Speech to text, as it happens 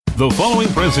The following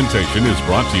presentation is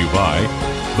brought to you by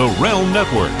the Realm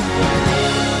Network.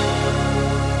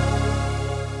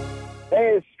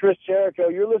 Hey, it's Chris Jericho.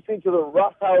 You're listening to the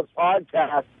Rough House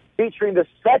Podcast featuring the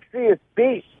sexiest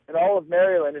beast in all of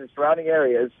Maryland and surrounding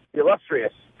areas, the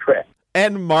illustrious Chris.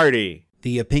 And Marty.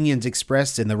 The opinions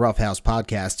expressed in the Rough House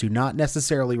Podcast do not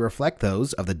necessarily reflect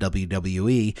those of the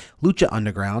WWE, Lucha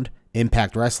Underground,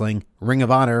 Impact Wrestling, Ring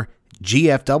of Honor,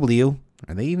 GFW,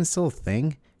 are they even still a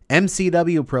thing?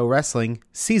 MCW Pro Wrestling,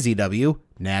 CZW,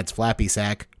 Nad's Flappy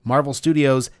Sack, Marvel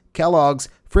Studios, Kellogg's,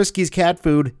 Frisky's Cat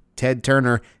Food, Ted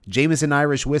Turner, Jameson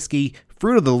Irish Whiskey,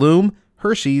 Fruit of the Loom,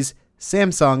 Hershey's,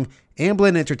 Samsung,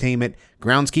 Amblin Entertainment,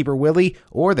 Groundskeeper Willie,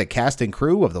 or the cast and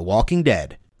crew of The Walking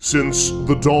Dead. Since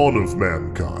the dawn of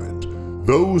mankind,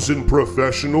 those in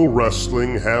professional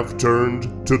wrestling have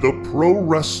turned to the Pro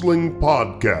Wrestling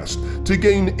Podcast to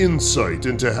gain insight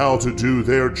into how to do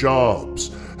their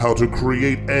jobs, how to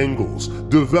create angles,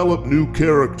 develop new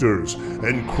characters,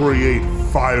 and create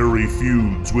fiery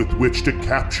feuds with which to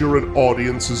capture an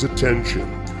audience's attention.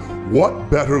 What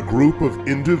better group of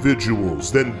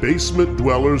individuals than basement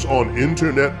dwellers on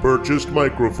internet-purchased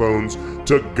microphones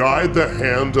to guide the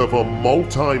hand of a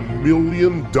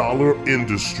multi-million-dollar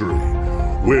industry?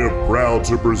 We're proud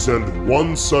to present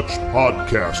one such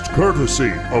podcast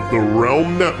courtesy of the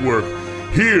Realm Network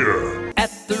here at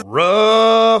the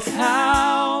Rough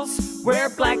House, where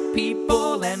black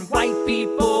people and white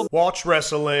people Watch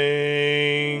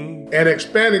wrestling. And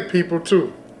Hispanic people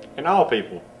too. And all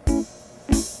people.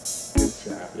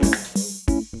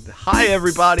 Hi,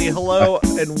 everybody. Hello,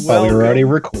 and welcome. Oh, we were already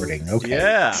recording. Okay.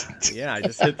 Yeah, I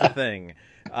just hit the thing.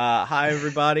 Hi,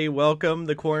 everybody. Welcome.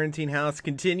 The Quarantine House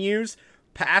continues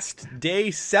past day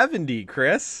 70,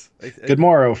 Chris. Good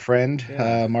morrow, friend.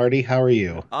 Yeah. Marty, how are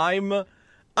you? I'm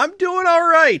doing all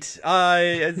right.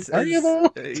 Are you,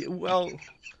 though? Well,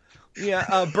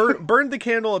 yeah, burned the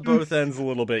candle at both ends a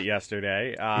little bit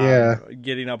yesterday.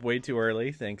 Getting up way too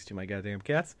early, thanks to my goddamn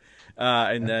cats.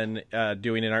 And then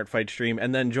doing an art fight stream,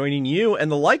 and then joining you and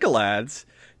the Leica lads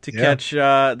to catch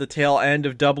the tail end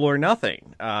of Double or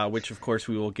Nothing, which, of course,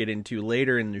 we will get into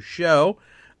later in the show.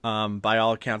 By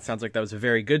all accounts, sounds like that was a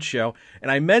very good show. And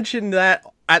I mentioned that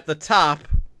at the top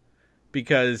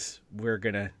because we're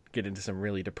going to get into some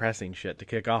really depressing shit to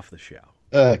kick off the show.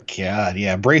 God,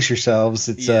 yeah. Brace yourselves.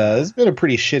 It's been a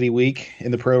pretty shitty week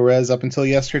in the pro res up until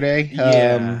yesterday.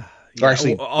 Yeah.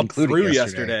 Actually, up through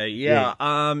yesterday. Yeah.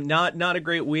 Not a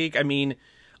great week. I mean,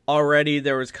 already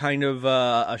there was kind of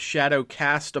a shadow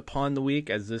cast upon the week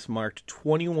as this marked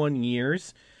 21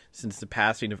 years since the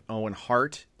passing of Owen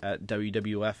Hart at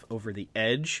WWF Over the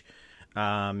Edge.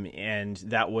 And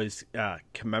that was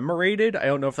commemorated. I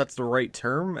don't know if that's the right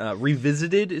term.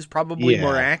 Revisited is probably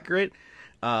more accurate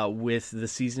with the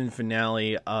season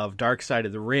finale of Dark Side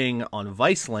of the Ring on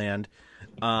Viceland.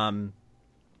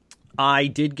 I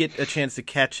did get a chance to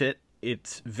catch it.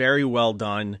 It's very well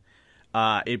done.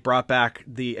 It brought back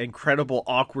the incredible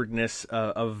awkwardness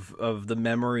of the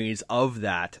memories of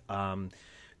that.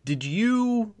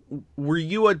 Were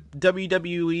you a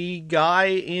WWE guy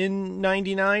in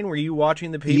 '99? Were you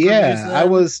watching the pay-per-views then? I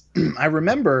was. I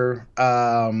remember.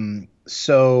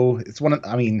 So it's one of.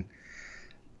 I mean,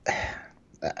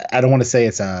 I don't want to say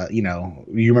it's you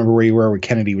remember where you were when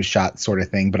Kennedy was shot, sort of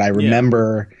thing. But I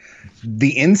remember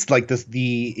the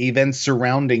events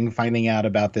surrounding finding out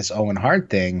about this Owen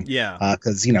Hart thing. Yeah.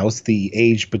 Because it's the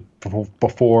age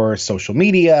before social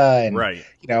media, and right.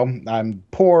 I'm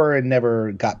poor and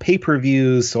never got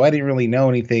pay-per-views, so I didn't really know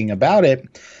anything about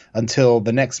it until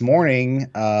the next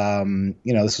morning.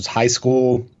 This was high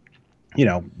school.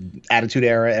 Attitude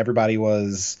Era. Everybody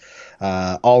was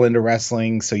all into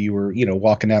wrestling, so you were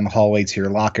walking down the hallway to your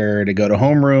locker to go to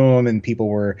homeroom, and people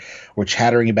were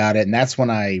chattering about it, and that's when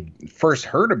I first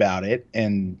heard about it,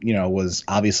 and was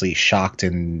obviously shocked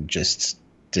and just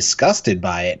disgusted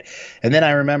by it. And then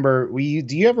I remember,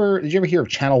 did you ever hear of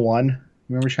Channel One?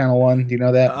 Remember Channel One? Do you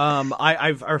know that?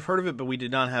 I've heard of it, but we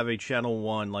did not have a Channel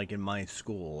One like in my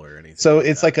school or anything. So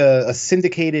it's like a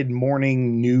syndicated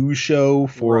morning news show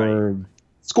for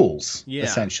schools,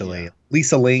 essentially. Yeah.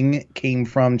 Lisa Ling came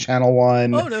from Channel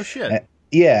One. Oh, no shit.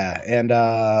 And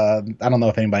I don't know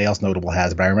if anybody else notable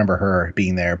has, but I remember her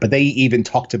being there. But they even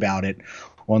talked about it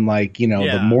on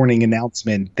the morning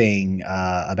announcement thing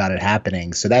about it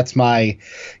happening. So that's my,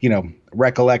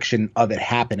 recollection of it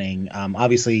happening.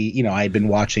 Obviously, I had been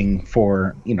watching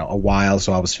for, a while,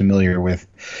 so I was familiar with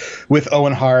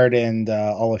Owen Hart and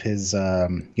all of his,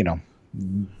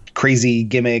 crazy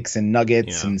gimmicks and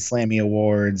nuggets and Slammy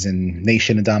Awards and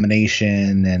Nation of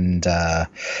Domination, and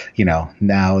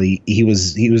now he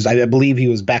was I believe he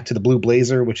was back to the blue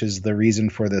blazer, which is the reason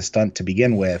for the stunt to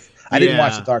begin with. I didn't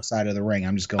watch the Dark Side of the Ring.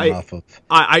 I'm just going off of.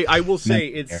 I will say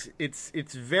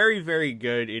it's very, very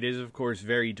good. It is, of course,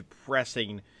 very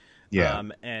depressing. Yeah.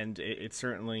 And it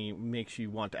certainly makes you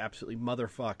want to absolutely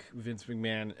motherfuck Vince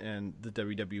McMahon and the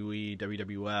WWE,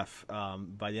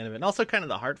 WWF by the end of it. And also kind of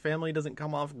the Hart family doesn't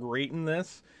come off great in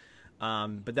this.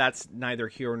 But that's neither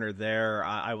here nor there.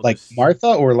 I will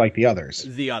Martha or like the others?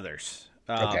 The others.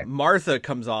 Okay. Martha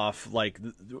comes off like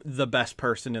the best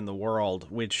person in the world,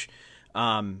 which...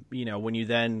 when you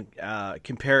then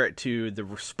compare it to the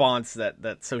response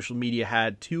that social media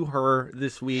had to her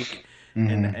this week,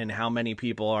 and how many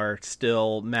people are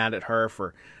still mad at her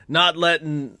for not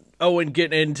letting Owen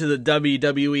get into the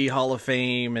WWE Hall of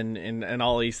Fame and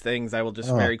all these things, I will just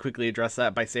very quickly address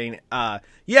that by saying,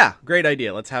 great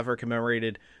idea. Let's have her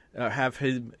commemorated, have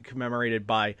him commemorated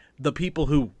by the people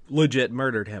who legit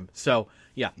murdered him. So,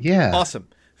 yeah. Awesome.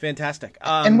 Fantastic.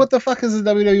 And what the fuck is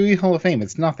the WWE Hall of Fame?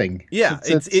 It's nothing. Yeah,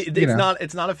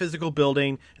 it's not a physical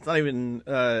building. It's not even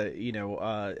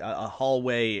a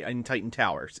hallway in Titan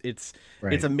Towers. It's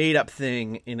a made up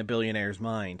thing in a billionaire's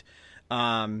mind.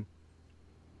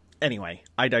 Anyway,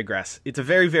 I digress. It's a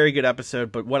very, very good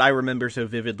episode, but what I remember so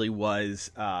vividly was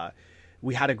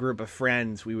we had a group of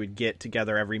friends. We would get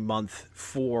together every month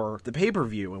for the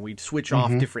pay-per-view, and we'd switch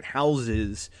off different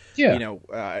houses. Yeah.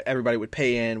 Everybody would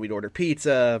pay in. We'd order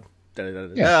pizza.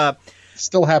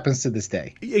 Still happens to this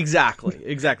day. Exactly.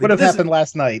 Would have happened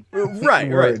last night.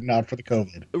 Right. Not for the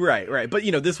COVID. Right. But,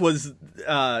 this was,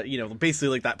 basically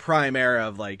like that prime era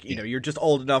of like, you're just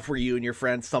old enough where you and your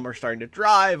friends, some are starting to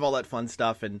drive, all that fun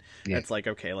stuff. And it's like,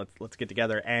 okay, let's get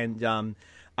together. And,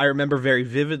 I remember very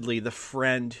vividly the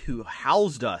friend who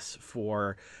housed us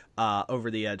for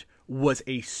Over the Edge was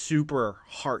a super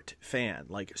Hart fan,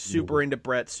 like super into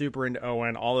Brett, super into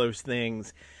Owen, all those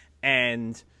things.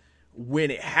 And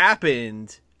when it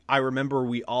happened, I remember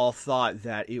we all thought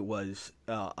that it was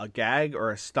a gag or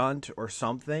a stunt or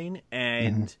something.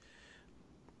 And,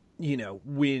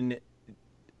 when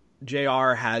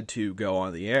JR had to go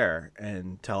on the air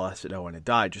and tell us that Owen had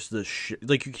died, just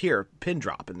like you hear a pin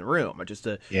drop in the room, or just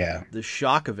the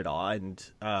shock of it all. And,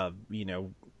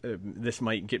 this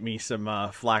might get me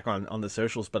some flack on the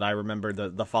socials, but I remember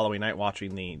the following night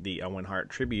watching the Owen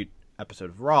Hart tribute episode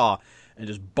of Raw and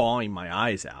just bawling my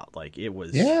eyes out. Like it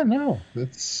was. Yeah, no, it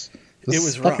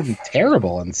was fucking rough.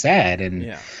 Terrible and sad.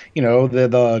 And,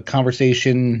 the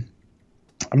conversation,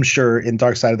 I'm sure in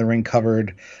Dark Side of the Ring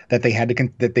covered that they had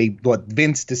to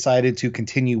Vince decided to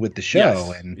continue with the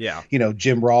show, and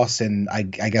Jim Ross and I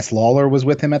guess Lawler was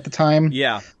with him at the time.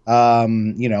 Yeah.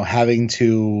 Having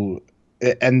to,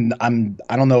 and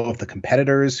I don't know if the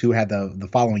competitors who had the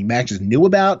following matches knew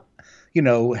about,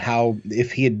 how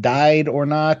if he had died or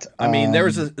not. I mean,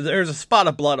 there's a spot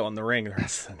of blood on the ring the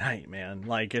rest of the night, man.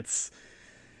 Like it's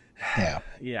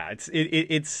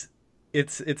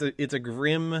it's a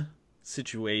grim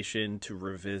situation to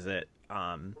revisit,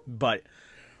 but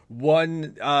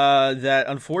one that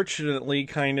unfortunately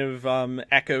kind of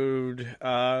echoed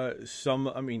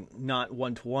some, I mean, not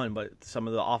one-to-one, but some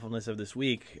of the awfulness of this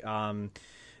week.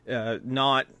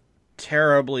 Not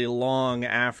terribly long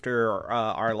after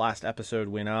our last episode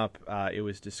went up, it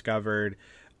was discovered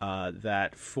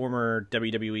that former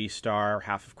WWE star,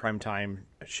 half of Crime Time,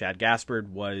 Shad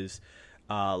Gaspard, was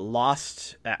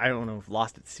lost. I don't know if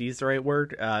lost at sea is the right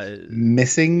word.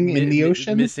 Missing in the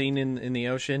ocean? Missing in the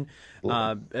ocean.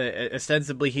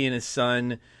 Ostensibly, he and his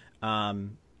son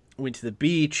went to the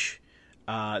beach.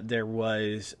 There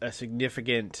was a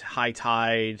significant high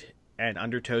tide and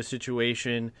undertow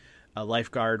situation. A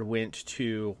lifeguard went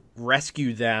to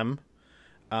rescue them.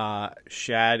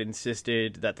 Shad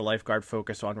insisted that the lifeguard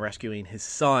focus on rescuing his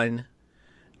son.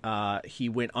 He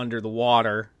went under the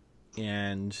water,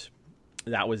 and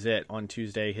that was it. On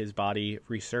Tuesday, his body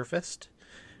resurfaced,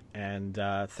 and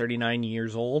 39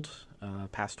 years old,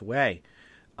 passed away.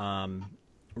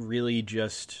 Really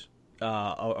just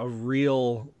a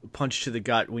real punch to the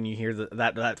gut when you hear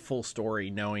that full story,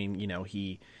 knowing,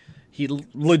 he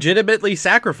legitimately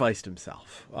sacrificed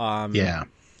himself. He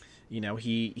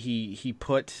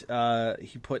put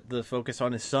the focus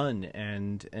on his son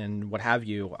and what have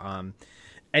you. I'm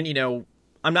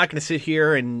not going to sit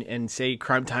here and say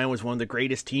Crime Time was one of the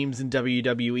greatest teams in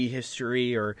WWE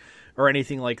history or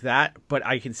anything like that, but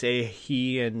I can say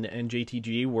he and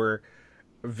JTG were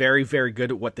very, very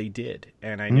good at what they did.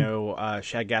 And I know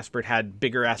Shad Gaspard had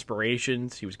bigger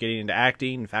aspirations. He was getting into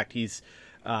acting. In fact, he's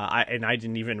I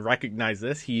didn't even recognize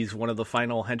this. He's one of the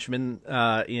final henchmen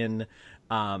in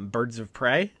Birds of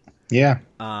Prey. Yeah.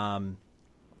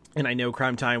 And I know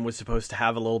Crime Time was supposed to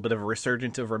have a little bit of a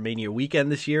resurgence of Romania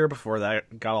Weekend this year before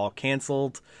that got all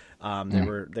canceled.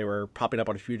 They were popping up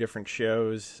on a few different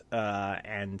shows,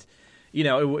 and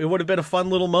it would have been a fun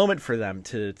little moment for them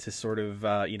to sort of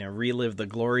relive the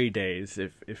glory days,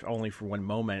 if only for one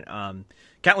moment.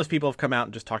 Countless people have come out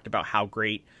and just talked about how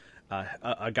great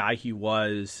a guy he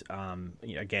was.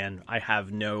 Again, I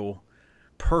have no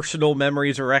personal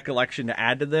memories or recollection to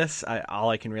add to this. All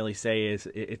I can really say is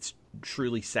it's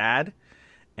truly sad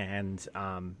and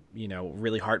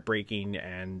really heartbreaking,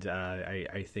 and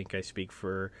I think I speak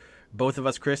for both of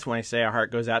us, Chris, when I say our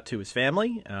heart goes out to his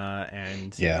family,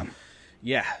 and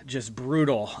just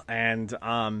brutal. And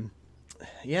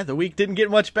the week didn't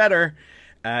get much better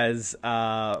as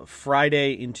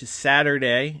Friday into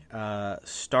Saturday,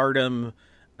 Stardom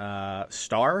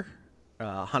star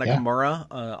Hana Kimura,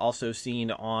 also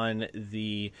seen on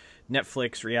the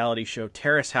Netflix reality show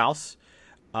Terrace House.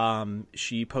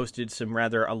 She posted some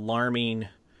rather alarming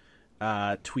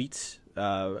tweets,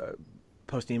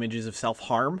 posting images of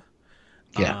self-harm.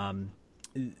 Yeah.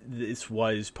 This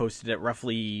was posted at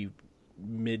roughly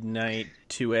midnight,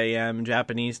 2 a.m.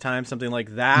 Japanese time, something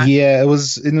like that. Yeah, it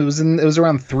was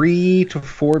around 3 to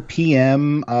 4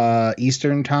 p.m.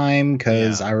 Eastern time,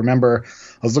 because I remember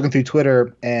I was looking through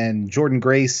Twitter and Jordan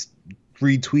Grace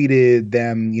retweeted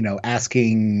them,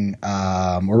 asking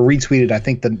or retweeted, I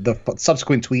think the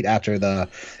subsequent tweet after the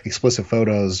explicit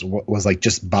photos was like,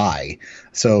 just bye.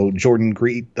 So Jordan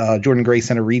Grace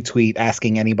sent a retweet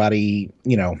asking anybody,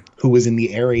 who was in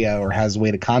the area or has a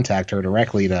way to contact her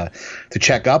directly to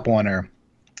check up on her.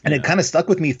 And it kind of stuck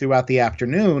with me throughout the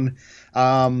afternoon.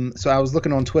 So I was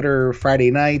looking on Twitter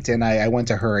Friday night, and I went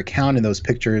to her account, and those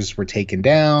pictures were taken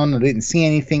down. I didn't see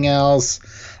anything else.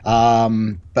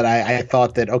 But I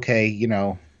thought that, okay,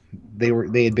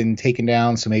 they had been taken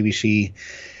down, so maybe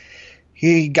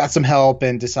he got some help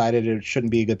and decided it shouldn't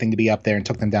be a good thing to be up there and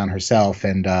took them down herself.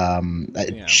 And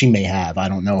she may have. I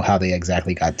don't know how they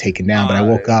exactly got taken down, but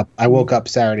I woke up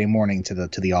Saturday morning to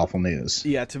the awful news.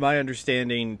 Yeah, to my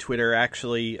understanding, Twitter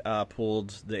actually pulled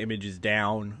the images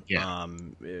down. Yeah.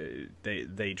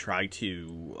 They try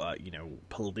to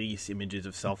police images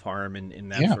of self-harm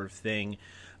and that sort of thing.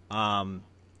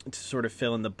 To sort of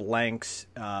fill in the blanks,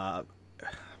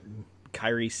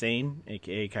 Kairi Sane,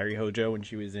 aka Kairi Hojo, when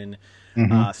she was in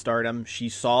Stardom, she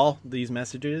saw these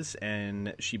messages,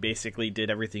 and she basically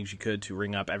did everything she could to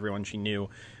ring up everyone she knew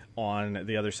on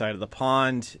the other side of the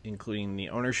pond, including the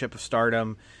ownership of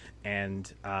Stardom.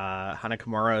 And Hana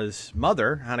Kimura's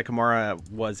mother, Hana Kimura,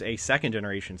 was a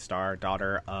second-generation star,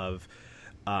 daughter of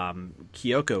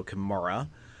Kyoko Kimura.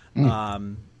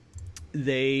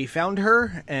 They found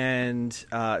her, and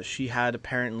she had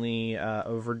apparently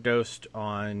overdosed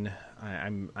on.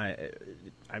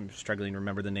 I'm struggling to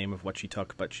remember the name of what she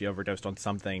took, but she overdosed on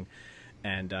something,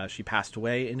 and she passed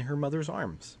away in her mother's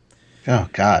arms. Oh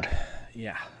God!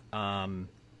 Yeah.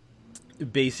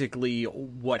 Basically,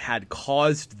 what had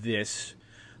caused this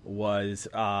was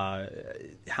Hana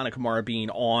Kimura being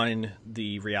on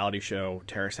the reality show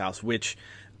Terrace House, which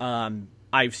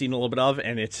I've seen a little bit of,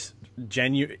 and it's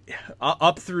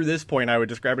up through this point, I would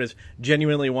describe it as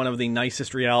genuinely one of the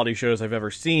nicest reality shows I've ever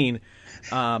seen.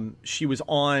 She was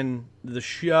on the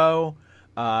show,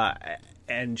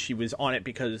 and she was on it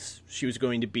because she was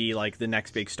going to be like the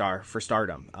next big star for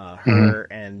Stardom. Her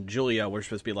and Julia were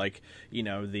supposed to be like,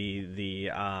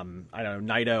 the I don't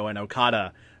know, Naito and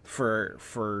Okada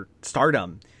for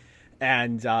Stardom.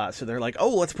 And so they're like,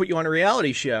 oh, let's put you on a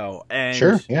reality show. And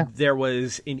there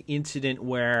was an incident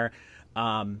where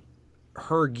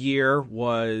her gear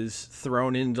was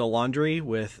thrown into laundry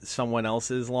with someone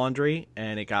else's laundry,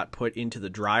 and it got put into the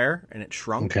dryer, and it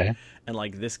shrunk. Okay. And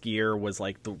like this gear was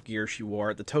like the gear she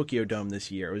wore at the Tokyo Dome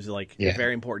this year. It was like a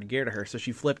very important gear to her. So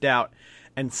she flipped out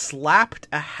and slapped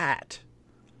a hat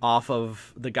off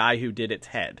of the guy who did its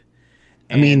head.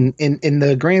 And I mean, in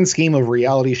the grand scheme of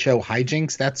reality show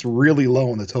hijinks, that's really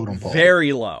low on the totem pole.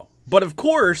 Very low. But of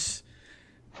course,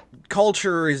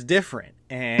 culture is different.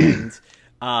 And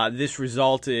this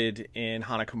resulted in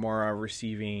Hana Kimura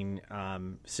receiving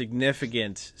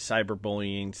significant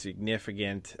cyberbullying,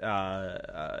 significant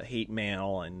hate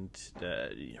mail, and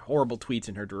horrible tweets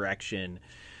in her direction.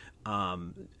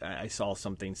 I saw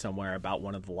something somewhere about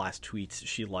one of the last tweets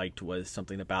she liked was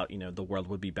something about, the world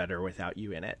would be better without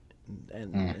you in it,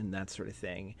 and that sort of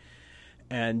thing.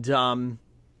 And and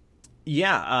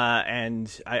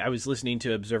I was listening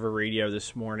to Observer Radio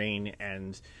this morning,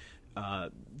 and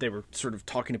they were sort of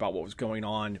talking about what was going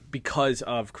on because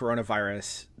of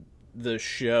coronavirus. the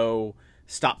show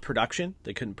stopped production.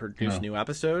 They couldn't produce new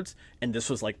episodes, and this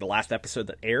was like the last episode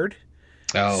that aired.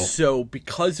 Oh. So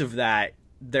because of that,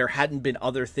 there hadn't been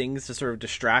other things to sort of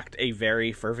distract a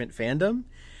very fervent fandom.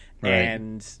 Right.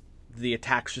 And the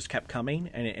attacks just kept coming,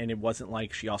 and it wasn't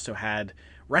like she also had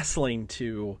wrestling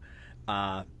to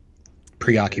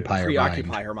preoccupy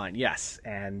her mind. Yes,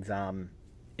 and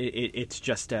it's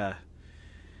just a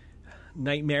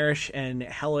nightmarish and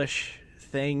hellish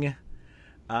thing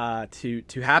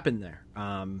to happen there.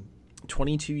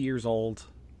 22 years old,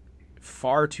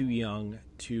 far too young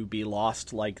to be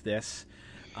lost like this.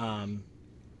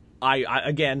 I'm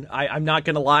not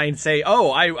going to lie and say,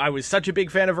 I was such a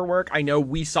big fan of her work. I know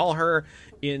we saw her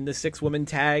in the 6-woman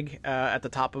tag at the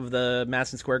top of the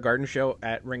Madison Square Garden show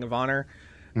at Ring of Honor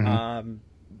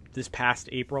this past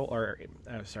April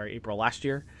last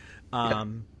year.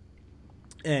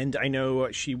 And I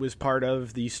know she was part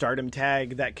of the Stardom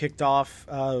tag that kicked off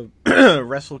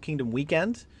Wrestle Kingdom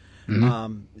weekend.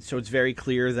 So it's very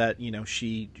clear that,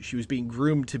 she was being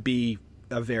groomed to be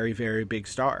a very, very big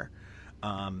star.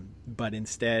 But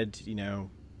instead,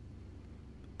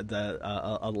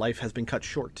 a life has been cut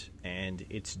short, and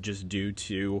it's just due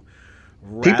to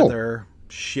rather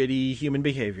shitty human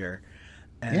behavior.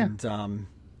 And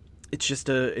it's just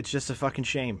a fucking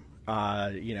shame.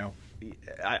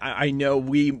 I know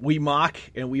we mock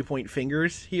and we point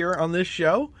fingers here on this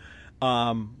show,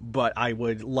 but I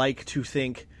would like to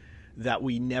think that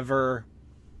we never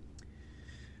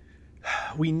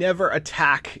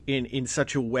attack in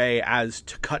such a way as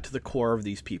to cut to the core of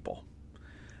these people.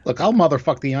 Look, I'll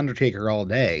motherfuck the Undertaker all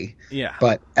day. Yeah.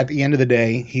 But at the end of the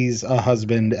day, he's a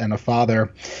husband and a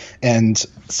father and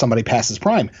somebody past his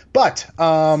prime. But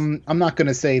I'm not going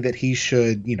to say that he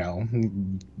should,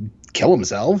 kill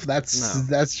himself.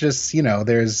 That's just,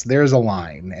 there's a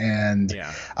line, and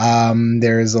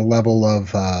there's a level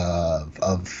of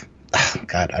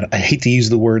God, I hate to use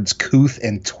the words couth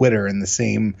and Twitter in the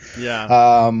same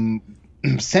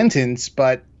sentence,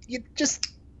 but you just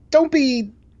don't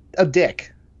be a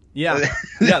dick. Yeah,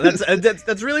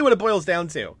 that's really what it boils down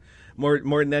to, more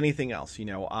than anything else.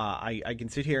 I can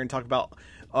sit here and talk about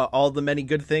all the many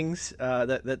good things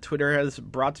that Twitter has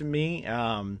brought to me.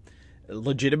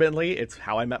 Legitimately, it's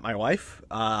how I met my wife.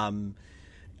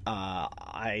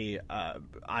 I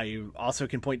also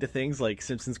can point to things like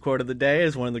Simpsons quote of the day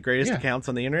is one of the greatest accounts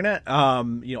on the internet.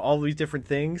 All these different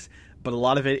things, but a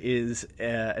lot of it is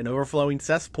an overflowing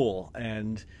cesspool,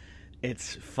 and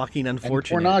it's fucking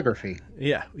unfortunate. And pornography.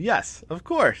 Yeah. Yes, of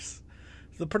course.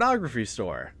 The pornography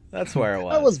store. That's where it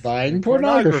was. I was buying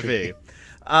pornography.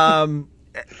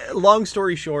 Long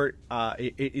story short,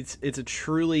 it's a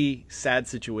truly sad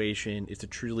situation. It's a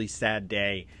truly sad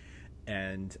day.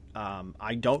 And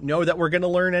I don't know that we're going to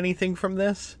learn anything from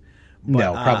this. But,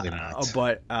 no, probably not.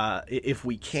 But if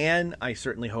we can, I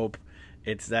certainly hope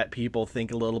it's that people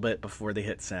think a little bit before they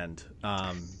hit send.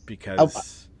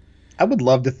 Because I would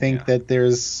love to think that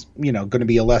there's, going to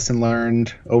be a lesson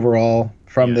learned overall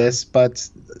from this. But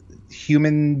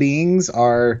human beings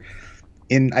are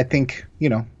I think,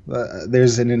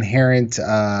 there's an inherent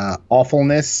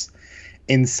awfulness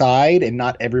inside, and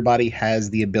not everybody has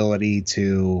the ability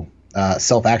to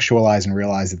self-actualize and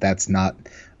realize that that's not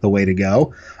the way to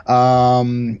go.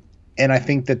 And I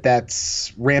think that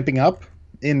that's ramping up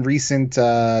in recent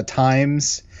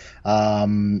times,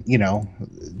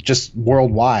 just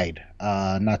worldwide,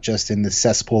 not just in the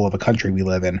cesspool of a country we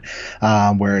live in,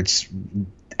 where it's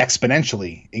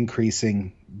exponentially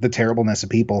increasing the terribleness of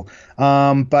people.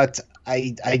 But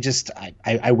I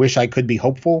wish I could be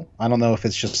hopeful. I don't know if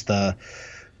it's just the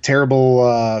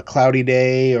terrible cloudy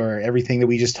day or everything that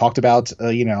we just talked about,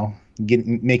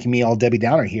 making me all Debbie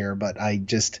Downer here, but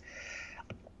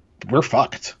we're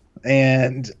fucked.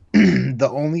 And the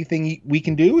only thing we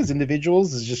can do as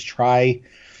individuals is just try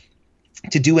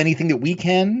to do anything that we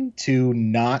can to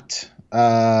not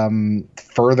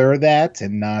further that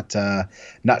and not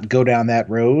go down that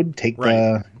road. Take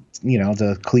to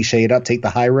cliche it up, take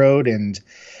the high road. And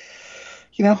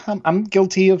I'm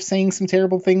guilty of saying some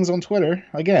terrible things on Twitter.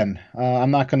 Again,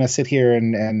 I'm not going to sit here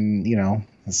and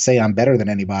say I'm better than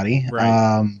anybody.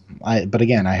 Right. But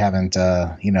again, I haven't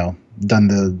done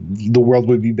the world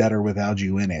would be better without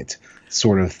you in it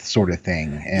sort of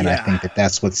thing. And I think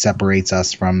that's what separates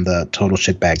us from the total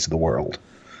shitbags of the world.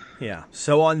 Yeah.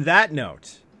 So on that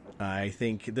note, I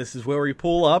think this is where we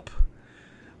pull up.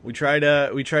 We try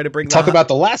to bring talk about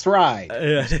the last ride.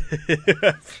 This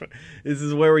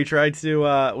is where we try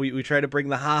to we try to bring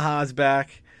the ha-has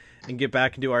back and get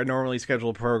back into our normally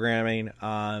scheduled programming.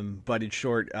 But in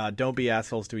short, don't be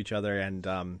assholes to each other,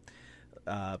 and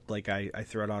like I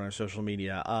throw it on our social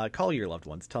media. Call your loved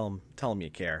ones. Tell them you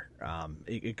care.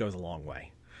 It goes a long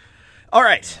way. All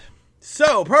right.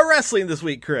 So pro wrestling this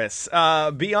week, Chris.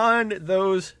 Beyond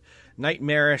those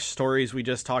nightmarish stories we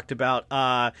just talked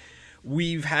about,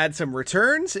 we've had some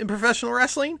returns in professional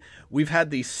wrestling. We've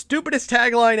had the stupidest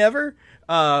tagline ever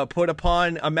put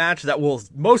upon a match that will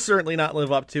most certainly not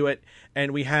live up to it.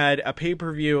 And we had a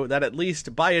pay-per-view that, at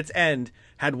least by its end,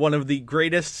 had one of the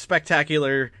greatest,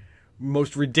 spectacular,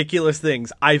 most ridiculous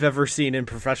things I've ever seen in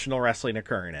professional wrestling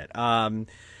occur in it.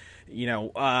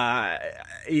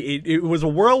 It was a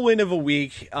whirlwind of a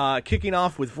week, kicking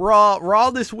off with Raw. Raw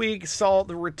this week saw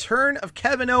the return of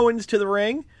Kevin Owens to the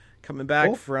ring, coming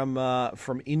back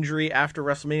from injury after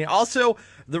WrestleMania. Also,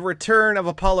 the return of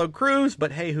Apollo Crews,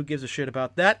 but hey, who gives a shit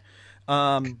about that?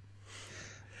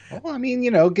 Well, I mean,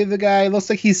 give the guy, looks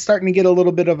like he's starting to get a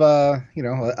little bit of a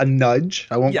nudge.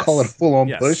 I won't call it a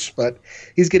full-on push, but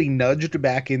he's getting nudged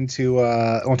back into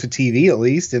onto TV at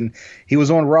least. And he was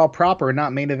on Raw proper,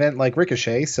 not main event like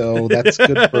Ricochet, so that's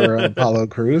good for Apollo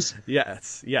Crews.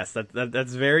 Yes,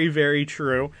 that's very, very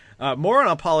true. More on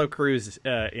Apollo Crews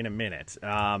in a minute.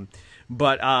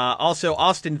 But also,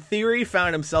 Austin Theory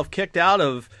found himself kicked out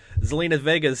of Zelina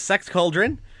Vega's sex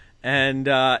cauldron, and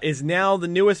is now the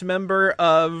newest member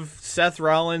of Seth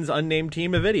Rollins' unnamed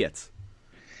team of idiots.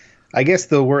 I guess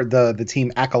the word the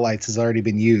team acolytes has already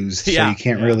been used, so you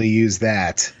can't really use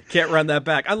that. Can't run that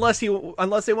back unless they want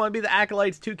to be the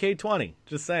acolytes 2K20.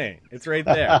 Just saying, it's right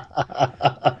there.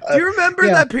 Do you remember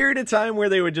that period of time where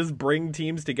they would just bring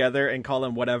teams together and call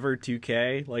them whatever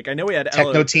 2K? Like, I know we had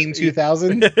Techno Team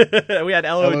 2000. We had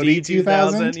LOD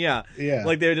 2000. Yeah.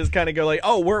 Like they would just kind of go like,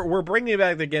 oh, we're bringing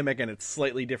back the gimmick and it's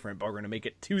slightly different, but we're going to make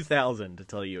it 2000 to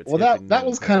tell you it's. Well, that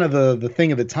was kind of the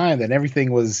thing at the time, that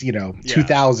everything was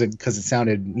 2000 because it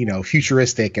sounded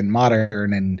futuristic and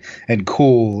modern and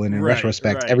cool, and in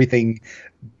retrospect everything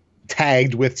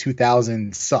tagged with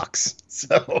 2000 sucks.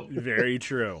 So very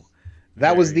true.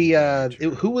 That was the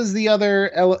who was the other?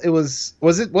 It was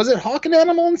it Hawk and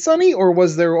Animal and Sunny, or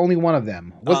was there only one of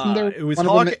them? Wasn't there? It was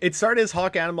Hawk. It started as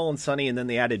Hawk, Animal, and Sunny, and then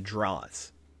they added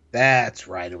Draws. That's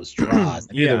right. It was Draws.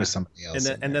 I knew there was somebody else.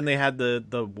 And then they had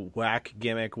the whack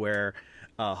gimmick where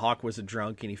Hawk was a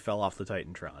drunk and he fell off the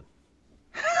Titantron.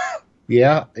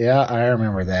 Yeah, I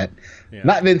remember that. Yeah.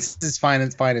 Not Vince's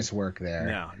finest work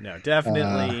there. No,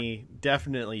 definitely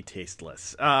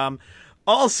tasteless.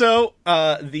 Also,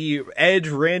 the Edge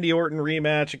Randy Orton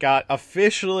rematch got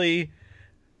officially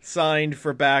signed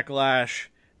for Backlash,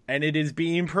 and it is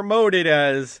being promoted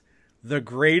as the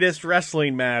greatest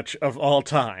wrestling match of all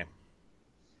time.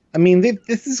 I mean,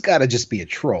 this has got to just be a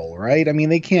troll, right? I mean,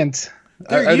 they can't.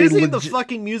 They're using the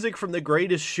fucking music from The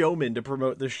Greatest Showman to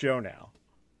promote this show now.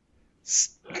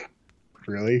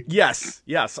 Really? Yes.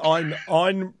 On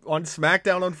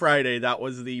SmackDown on Friday, that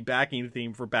was the backing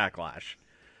theme for Backlash.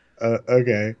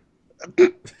 Okay.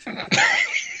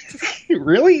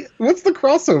 Really? What's the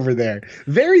crossover there?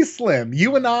 Very slim.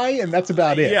 You and I, and that's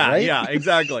about it. Yeah, right? Yeah,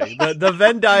 exactly. The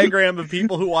Venn diagram of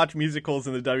people who watch musicals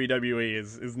in the WWE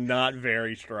is not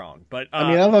very strong. But I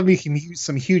mean, I love me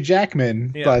some Hugh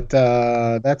Jackman, but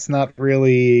that's not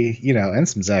really, and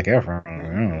some Zac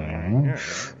Efron.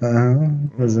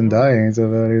 Zendaya ain't so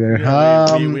bad either.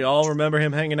 Yeah, we all remember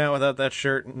him hanging out without that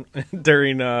shirt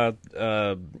during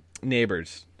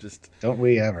Neighbors. Just don't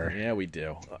we ever? Yeah, we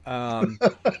do.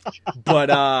 But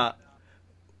I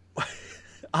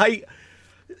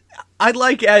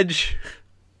like Edge.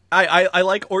 I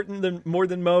like Orton more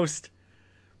than most.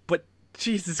 But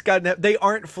Jesus God, they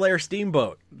aren't Flair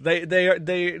Steamboat.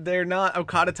 They're not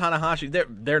Okada Tanahashi.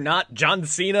 They're not John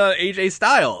Cena, AJ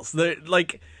Styles.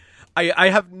 I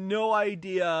have no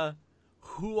idea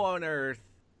who on earth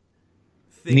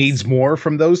needs more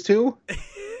from those two.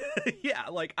 Yeah,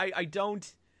 I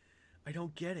don't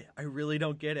get it. I really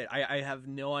don't get it. I have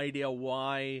no idea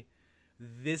why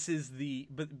this is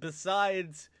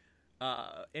besides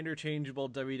interchangeable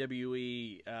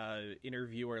WWE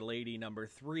interviewer lady number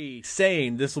 3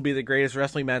 saying this will be the greatest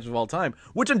wrestling match of all time,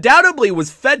 which undoubtedly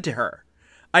was fed to her.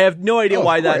 I have no idea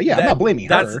why that. Yeah, I'm not blaming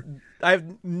her. I have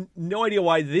no idea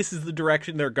why this is the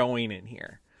direction they're going in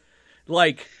here.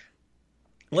 Like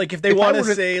if they want to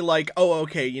say oh,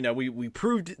 okay, we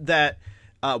proved that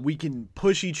we can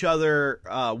push each other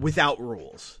without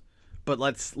rules, but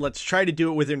let's try to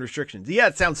do it within restrictions. Yeah,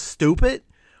 it sounds stupid,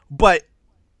 but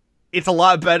it's a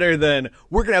lot better than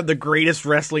we're gonna have the greatest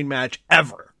wrestling match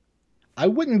ever. I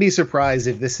wouldn't be surprised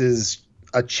if this is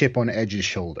a chip on Edge's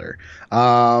shoulder.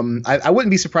 I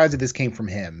wouldn't be surprised if this came from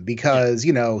him because,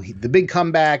 the big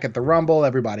comeback at the Rumble,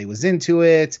 everybody was into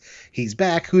it. He's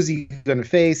back. Who's he going to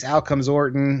face? Out comes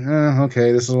Orton.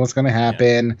 Okay, this is what's going to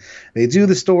happen. Yeah. They do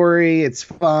the story. It's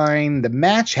fine. The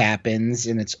match happens,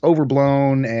 and it's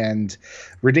overblown and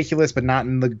ridiculous, but not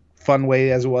in the fun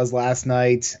way as it was last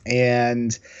night.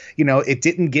 And, it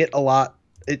didn't get a lot.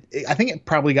 I think it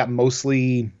probably got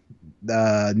mostly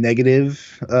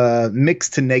negative,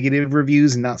 mixed to negative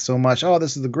reviews, and not so much,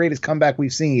 this is the greatest comeback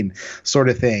we've seen sort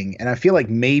of thing. And I feel like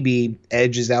maybe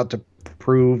Edge is out to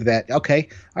prove that, okay,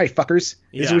 all right, fuckers,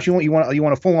 this is what you want. You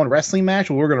want a full-on wrestling match?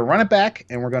 Well, we're going to run it back,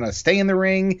 and we're going to stay in the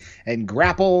ring and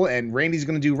grapple, and Randy's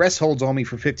going to do rest holds on me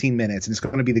for 15 minutes, and it's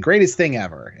going to be the greatest thing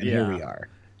ever. And here we are.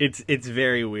 It's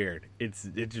very weird. It's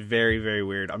very, very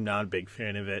weird. I'm not a big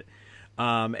fan of it.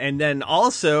 And then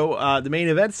also the main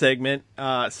event segment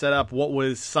set up what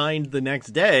was signed the next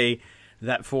day,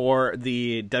 that for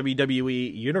the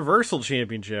WWE Universal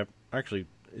Championship, actually,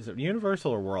 is it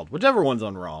Universal or World? Whichever one's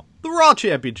on Raw. The Raw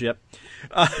Championship.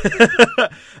 The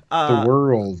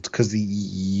World, because the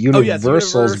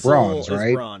Universal is bronze,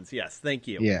 right? Bronze, yes, thank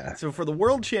you. Yeah. So for the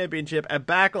World Championship at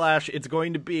Backlash, it's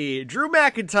going to be Drew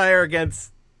McIntyre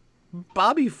against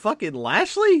Bobby fucking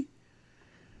Lashley?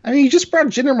 I mean, you just brought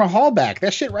Jinder Mahal back.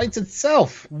 That shit writes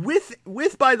itself.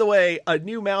 With by the way, a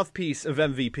new mouthpiece of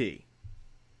MVP.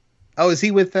 Oh, is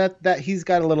he with that? He's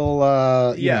got a little,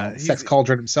 sex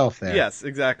cauldron himself there. Yes,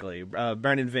 exactly.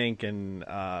 Brandon Vink and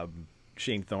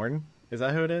Shane Thorne. Is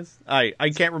that who it is? I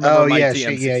can't remember my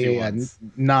TM61s. Yeah.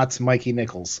 Not Mikey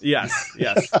Nichols. Yes.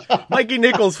 Mikey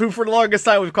Nichols, who for the longest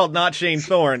time we've called not Shane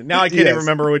Thorne. Now I can't even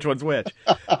remember which one's which.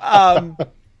 I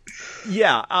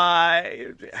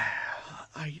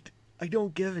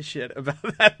don't give a shit about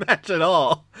that match at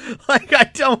all. Like, I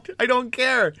don't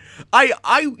care.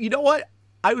 You know what?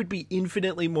 I would be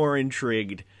infinitely more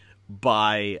intrigued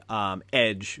by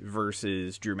Edge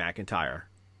versus Drew McIntyre.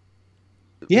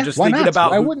 Yeah, just why thinking not?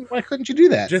 About why couldn't you do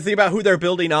that? Just think about who they're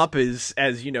building up as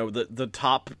the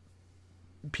top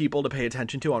people to pay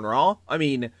attention to on Raw. I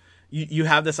mean, you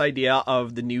have this idea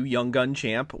of the new Young Gun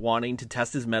champ wanting to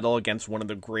test his mettle against one of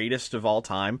the greatest of all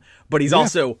time, but he's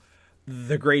also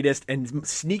the greatest and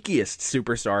sneakiest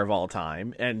superstar of all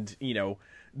time. And,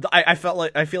 I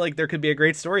feel like there could be a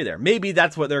great story there. Maybe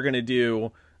that's what they're going to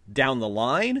do down the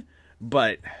line,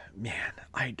 but man,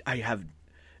 I have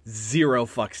zero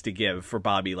fucks to give for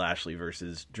Bobby Lashley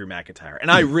versus Drew McIntyre. And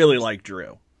I really like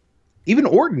Drew. Even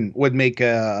Orton would make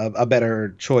a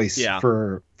better choice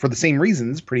for the same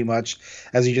reasons, pretty much,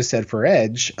 as you just said, for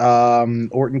Edge.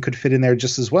 Orton could fit in there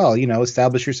just as well.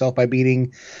 Establish yourself by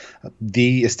beating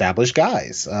the established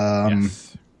guys.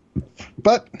 Yes.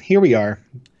 But here we are.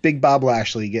 Big Bob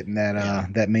Lashley getting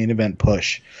that main event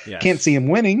push. Yes. Can't see him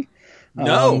winning.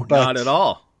 No, not at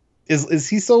all. Is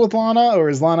he still with Lana, or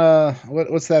is Lana...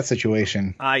 What's that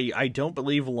situation? I don't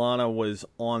believe Lana was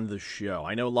on the show.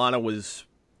 I know Lana was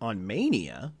on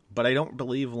Mania, but I don't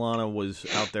believe Lana was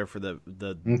out there for the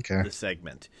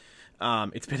segment.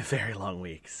 It's been a very long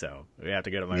week, so we have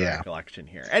to go to my recollection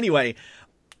here. Anyway,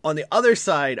 on the other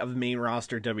side of the main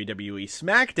roster, WWE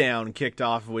SmackDown kicked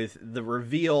off with the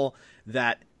reveal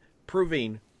that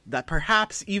proving that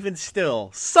perhaps even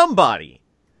still somebody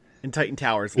in Titan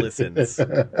Towers listens.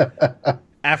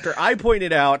 After I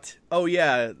pointed out,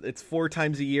 it's 4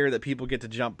 times a year that people get to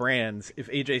jump brands. If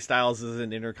AJ Styles is in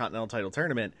an Intercontinental title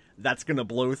tournament, that's going to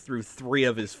blow through 3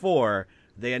 of his 4.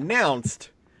 They announced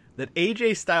that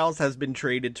AJ Styles has been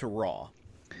traded to Raw.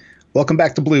 Welcome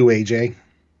back to Blue, AJ.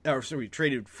 Or sorry,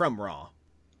 traded from Raw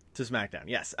to SmackDown.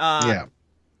 Yes. Yeah.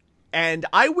 And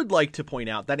I would like to point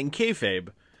out that in kayfabe,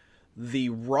 the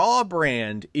Raw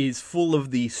brand is full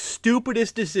of the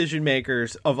stupidest decision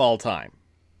makers of all time.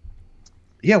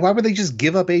 Yeah, why would they just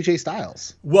give up AJ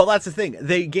Styles? Well, that's the thing.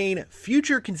 They gain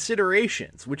future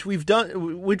considerations, which we've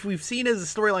seen as a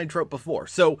storyline trope before.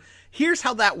 So here's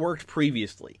how that worked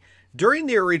previously. During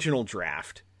the original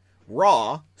draft,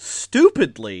 Raw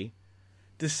stupidly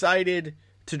decided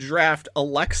to draft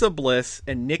Alexa Bliss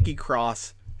and Nikki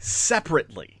Cross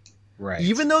separately. Right.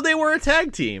 Even though they were a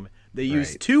tag team, they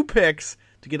used 2 picks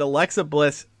to get Alexa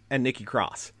Bliss and Nikki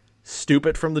Cross.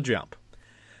 Stupid from the jump.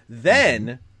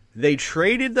 Then they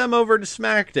traded them over to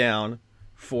SmackDown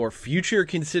for future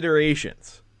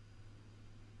considerations.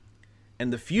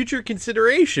 And the future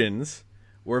considerations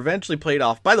were eventually played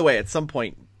off. By the way, at some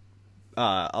point,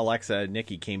 Alexa and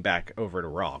Nikki came back over to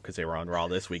Raw because they were on Raw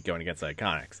this week going against the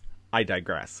Iconics. I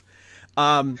digress.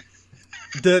 The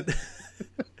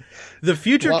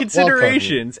future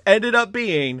considerations ended up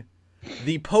being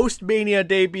the post-Mania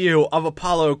debut of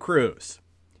Apollo Crews.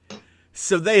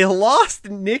 So they lost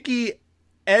Nikki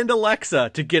and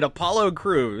Alexa to get Apollo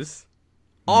Crews.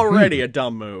 Already a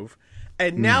dumb move.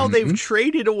 And now they've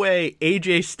traded away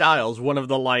AJ Styles, one of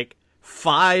the, like,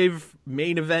 5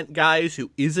 main event guys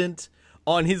who isn't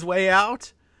on his way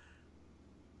out,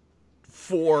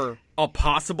 for a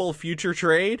possible future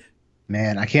trade.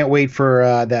 Man, I can't wait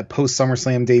for that post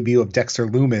SummerSlam debut of Dexter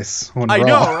Lumis on Raw. I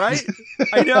know, right?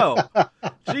 I know.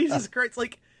 Jesus Christ.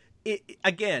 Like,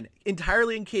 again,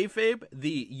 entirely in kayfabe,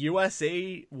 the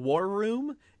USA War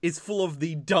Room is full of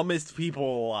the dumbest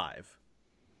people alive.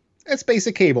 It's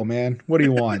basic cable, man. What do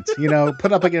you want?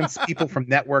 Put up against people from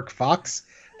Network Fox.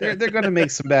 They're going to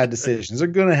make some bad decisions. They're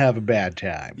going to have a bad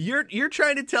time. You're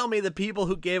trying to tell me the people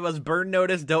who gave us Burn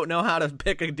Notice don't know how to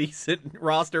pick a decent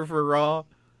roster for Raw?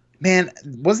 Man,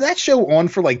 was that show on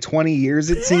for like 20 years,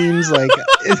 it seems? Like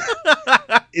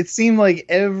it seemed like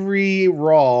every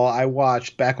Raw I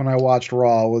watched back when I watched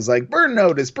Raw was like Burn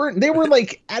Notice. They were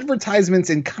like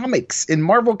advertisements in comics, in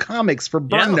Marvel Comics for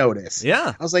Burn Notice.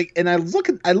 Yeah. I was like, and I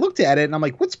looked at it and I'm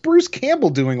like, what's Bruce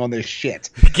Campbell doing on this shit?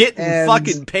 Getting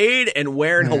fucking paid and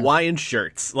wearing Hawaiian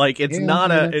shirts. Like, it's not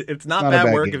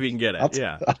bad work if you can get it.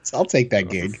 I'll take that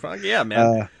gig. Fuck yeah,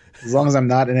 man. As long as I'm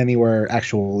not in anywhere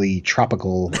actually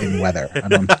tropical in weather.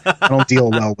 I don't deal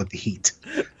well with the heat.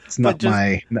 It's not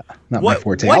my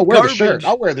forte. I'll wear the shirt.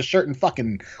 I'll wear the shirt in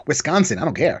fucking Wisconsin. I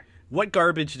don't care. What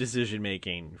garbage decision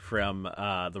making from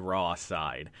the Raw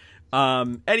side.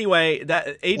 Anyway,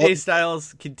 that AJ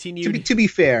Styles continued. To be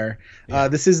fair,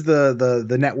 this is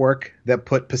the network that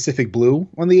put Pacific Blue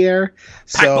on the air.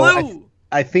 So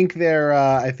I think their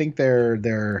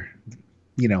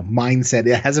mindset,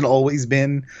 it hasn't always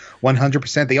been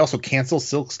 100%. They also cancel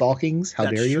Silk Stockings. How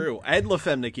dare you? That's true. And La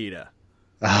Femme Nikita.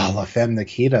 Ah, La Femme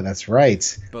Nikita. That's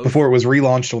right. Before it was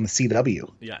relaunched on the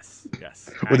CW. Yes.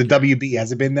 Or the WB.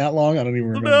 Has it been that long? I don't even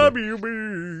remember.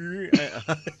 The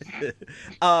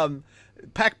WB.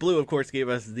 Pac Blue, of course, gave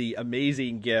us the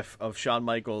amazing gif of Shawn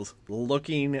Michaels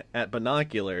looking at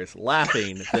binoculars,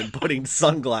 laughing, then putting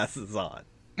sunglasses on.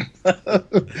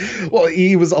 Well,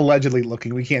 he was allegedly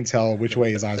looking. We can't tell which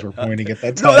way his eyes were pointing at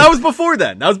that time. No, that was before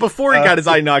then. That was before he got his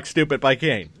eye knocked stupid by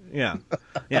Kane. Yeah.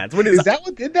 It's when Is that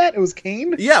what did that? It was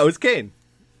Kane? Yeah, it was Kane.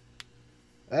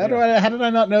 How did I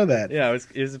not know that? Yeah, it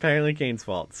was apparently Kane's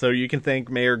fault. So you can thank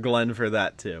Mayor Glenn for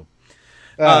that too.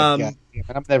 God,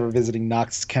 I'm never visiting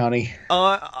Knox County.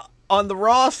 On the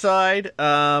Raw side,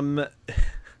 on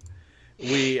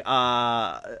the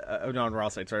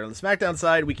SmackDown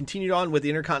side, we continued on with the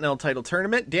Intercontinental title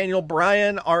tournament. Daniel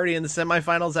Bryan already in the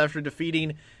semifinals after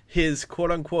defeating his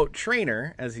quote-unquote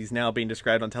trainer, as he's now being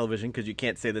described on television because you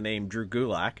can't say the name Drew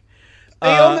Gulak.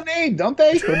 They own the name, don't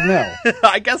they? Or no?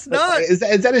 I guess not. Is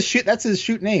that his shoot? That's his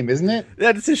shoot name, isn't it?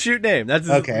 That's his shoot name. That's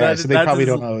his, okay. Right, so they probably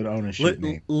don't own a shoot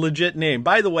name. Legit name.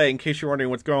 By the way, in case you're wondering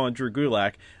what's going on with Drew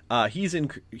Gulak, he's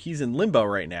in limbo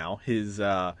right now. His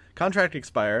contract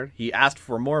expired. He asked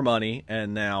for more money,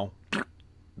 and now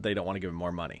they don't want to give him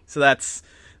more money. So that's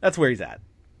where he's at.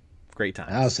 Great time.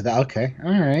 Oh, so okay,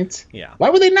 all right. Yeah. Why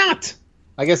would they not?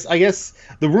 I guess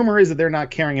the rumor is that they're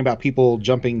not caring about people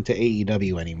jumping to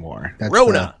AEW anymore.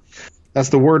 That's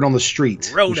the word on the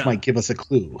street, which might give us a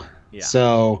clue. Yeah.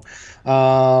 So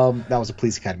that was a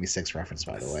Police Academy 6 reference,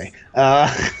 by the way.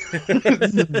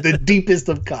 The deepest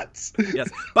of cuts. Yes.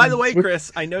 By the way,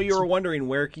 Chris, I know you were wondering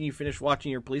where can you finish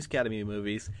watching your Police Academy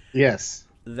movies. Yes.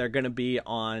 They're going to be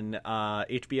on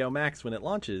HBO Max when it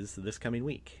launches this coming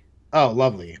week. Oh,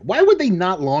 lovely. Why would they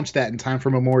not launch that in time for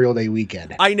Memorial Day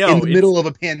weekend? I know. In the middle of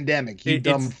a pandemic, you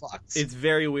dumb fucks. It's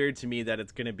very weird to me that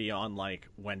it's going to be on, like,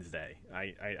 Wednesday.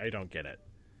 I don't get it.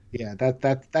 Yeah,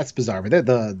 that's bizarre. But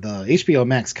the HBO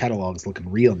Max catalog is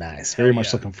looking real nice. Very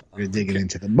much looking forward to digging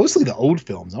into them. Mostly the old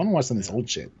films. I want to watch some of this old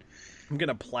shit. I'm going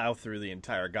to plow through the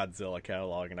entire Godzilla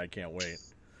catalog, and I can't wait.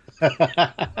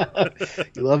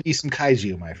 You love you some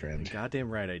kaiju, my friend.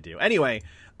 Goddamn right I do. Anyway,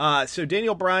 so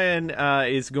Daniel Bryan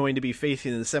is going to be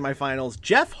facing in the semifinals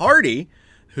Jeff Hardy,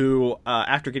 who,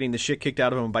 after getting the shit kicked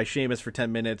out of him by Sheamus for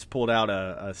 10 minutes, pulled out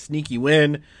a sneaky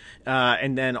win.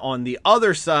 And then on the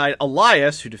other side,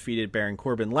 Elias, who defeated Baron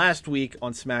Corbin last week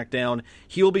on SmackDown,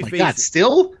 he will be facing...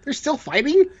 God, they're still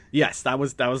fighting? Yes, that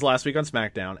was last week on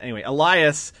SmackDown. Anyway,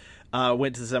 Elias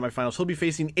went to the semifinals. He'll be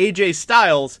facing AJ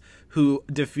Styles, who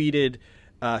defeated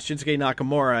Shinsuke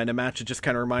Nakamura in a match that just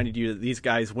kind of reminded you that these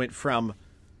guys went from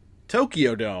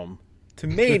Tokyo Dome to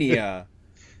Mania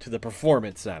to the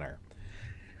Performance Center.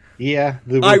 Yeah,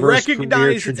 I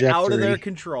recognize it's out of their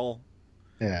control.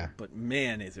 Yeah. But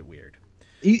man, is it weird.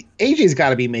 AJ's got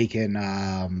to be making,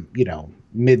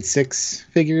 mid six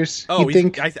figures. Oh, you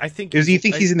think? I think. Do you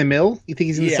think he's in the mill? You think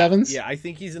he's in the sevens? Yeah, I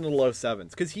think he's in the low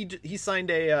sevens because he signed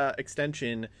a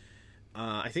extension.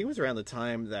 I think it was around the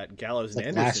time that Gallows and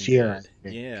Anderson last year.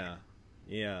 Did. Yeah.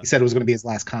 He said it was going to be his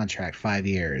last contract, 5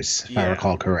 years, if I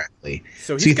recall correctly.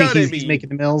 So you think he's making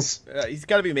the mills? He's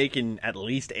got to be making at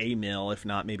least a mil, if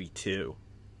not maybe two.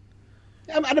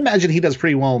 I'd imagine he does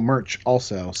pretty well merch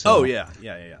also. So, oh yeah.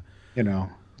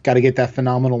 Got to get that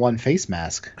phenomenal one face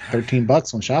mask,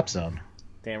 $13 on Shop Zone.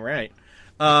 Damn right.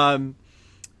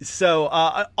 So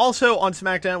also on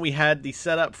SmackDown we had the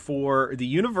setup for the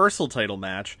Universal title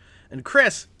match, and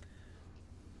Chris,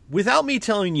 without me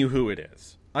telling you who it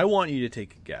is, I want you to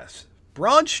take a guess.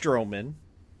 Braun Strowman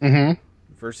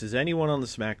versus anyone on the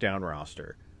SmackDown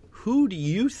roster. Who do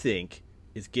you think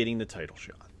is getting the title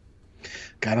shot?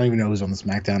 God, I don't even know who's on the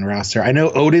SmackDown roster. I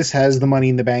know Otis has the Money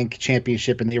in the Bank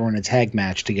championship, and they were in a tag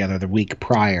match together the week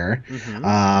prior.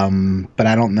 But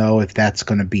I don't know if that's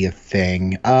going to be a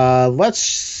thing.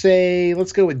 Let's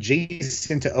go with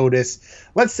Jason to Otis.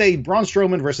 Let's say Braun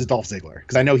Strowman versus Dolph Ziggler,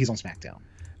 because I know he's on SmackDown.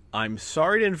 I'm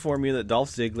sorry to inform you that Dolph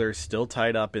Ziggler is still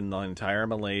tied up in the entire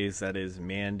malaise that is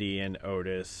Mandy and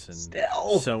Otis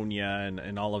and Sonya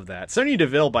and all of that. Sonya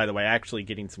Deville, by the way, actually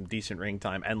getting some decent ring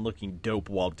time and looking dope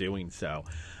while doing so.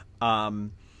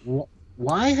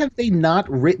 Why have they not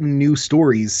written new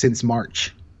stories since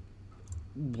March?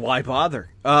 Why bother?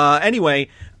 Anyway,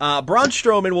 Braun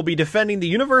Strowman will be defending the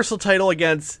Universal title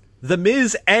against The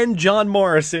Miz and John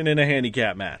Morrison in a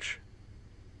handicap match.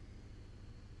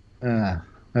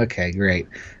 Okay, great.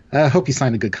 I hope you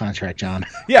signed a good contract, John.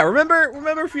 Yeah,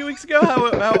 remember a few weeks ago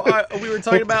how we were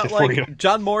talking about like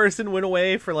John Morrison went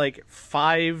away for like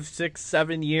 5, 6,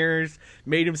 7 years,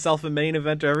 made himself a main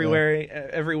eventer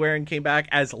everywhere, and came back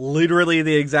as literally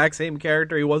the exact same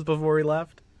character he was before he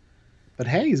left. But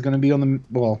hey, he's going to be on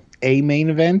a main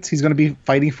event. He's going to be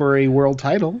fighting for a world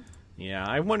title. Yeah,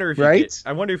 I wonder if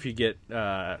you get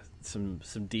some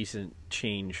decent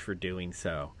change for doing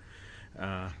so.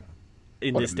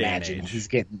 In this day and age,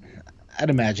 I'd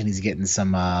imagine he's getting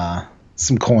some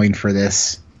coin for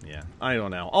this. Yeah, I don't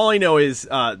know. All I know is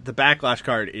the Backlash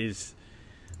card is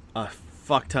a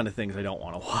fuck ton of things I don't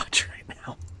want to watch right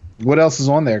now. What else is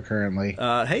on there currently?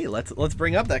 Hey, let's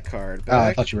bring up that card.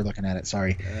 I thought you were looking at it.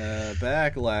 Sorry.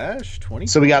 Backlash 20.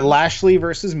 So we got Lashley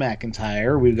versus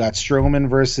McIntyre. We've got Strowman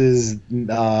versus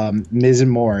Miz and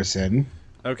Morrison.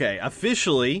 Okay,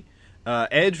 officially.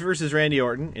 Edge versus Randy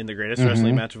Orton in the greatest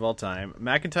wrestling match of all time.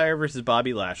 McIntyre versus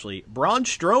Bobby Lashley. Braun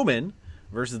Strowman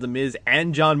versus The Miz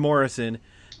and John Morrison.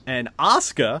 And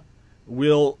Asuka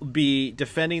will be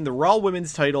defending the Raw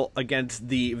Women's title against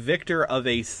the victor of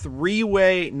a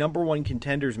 3-way number 1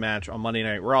 contenders match on Monday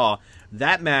Night Raw.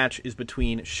 That match is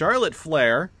between Charlotte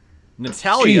Flair,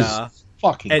 Natalya,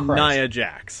 and Nia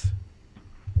Jax.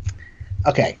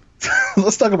 Okay.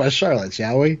 Let's talk about Charlotte,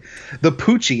 shall we? The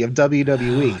Poochie of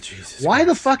WWE. Why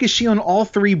the fuck is she on all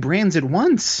 3 brands at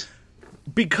once?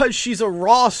 Because she's a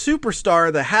Raw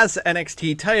superstar that has the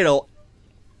NXT title,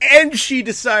 and she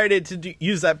decided to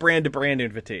use that brand-to-brand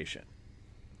invitation.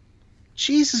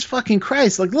 Jesus fucking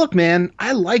Christ. Like, look, man,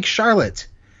 I like Charlotte.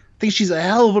 I think she's a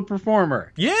hell of a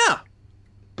performer. Yeah.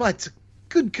 But,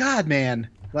 good God, man.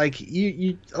 Like,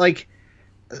 you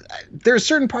there are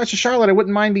certain parts of Charlotte I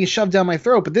wouldn't mind being shoved down my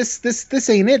throat, but this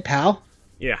ain't it, pal.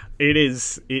 Yeah, it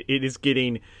is. It is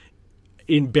getting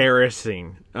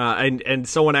embarrassing. And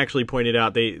someone actually pointed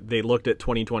out they looked at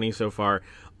 2020 so far.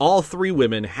 All 3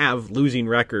 women have losing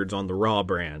records on the Raw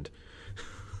brand.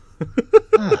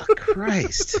 Oh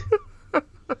Christ!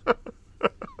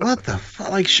 What the fuck?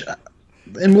 Like,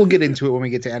 and we'll get into it when we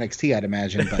get to NXT, I'd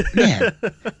imagine. But man,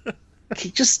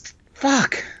 just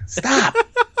fuck, stop.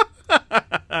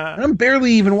 I'm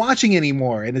barely even watching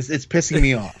anymore, and it's pissing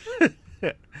me off.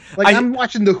 Like, I'm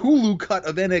watching the Hulu cut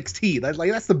of NXT.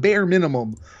 That's the bare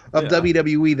minimum of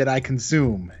WWE that I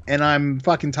consume, and I'm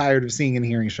fucking tired of seeing and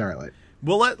hearing Charlotte.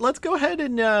 Well, let's go ahead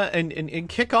and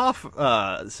kick off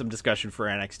some discussion for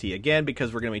NXT again,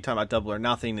 because we're going to be talking about Double or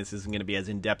Nothing. This isn't going to be as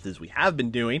in depth as we have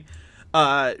been doing.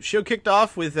 Show kicked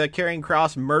off with Karrion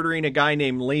Kross murdering a guy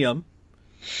named Liam.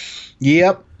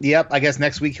 Yep. I guess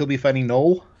next week he'll be fighting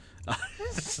Noel.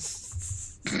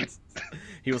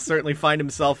 He will certainly find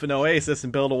himself an oasis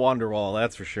and build a Wonderwall,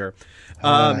 that's for sure.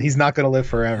 He's not going to live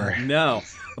forever. No.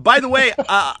 By the way,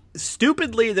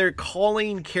 stupidly, they're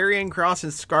calling Karrion Kross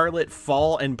and Scarlett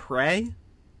Fall and Pray.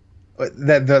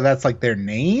 That's like their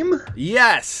name?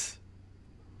 Yes.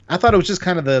 I thought it was just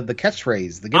kind of the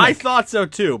catchphrase. The gimmick. I thought so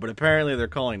too, but apparently they're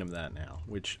calling him that now,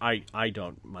 which I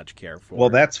don't much care for. Well,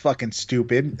 that's fucking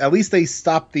stupid. At least they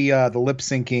stopped the lip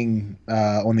syncing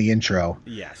on the intro.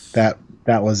 Yes. That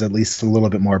was at least a little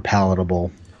bit more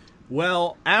palatable.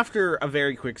 Well, after a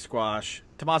very quick squash,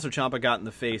 Tommaso Ciampa got in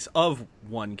the face of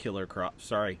one Killer Cross.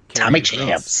 Sorry, Tommy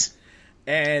Champs.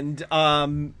 And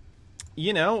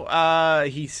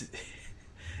he's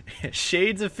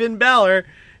shades of Finn Balor.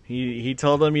 He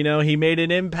told him, he made an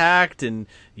impact and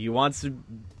he wants to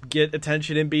get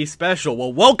attention and be special.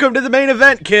 Well, welcome to the main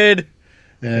event, kid.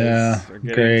 Yeah,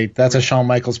 great. That's a Shawn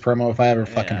Michaels promo if I ever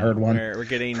fucking heard one. We're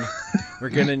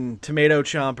getting Tomato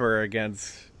Chomper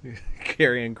against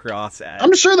Karrion Kross.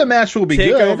 I'm sure the match will be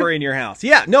good. Take over in your house.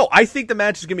 Yeah, no, I think the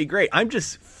match is gonna be great. I'm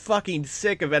just fucking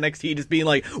sick of NXT just being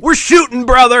like, "We're shooting,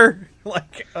 brother."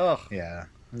 Like, oh yeah,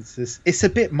 it's a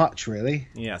bit much, really.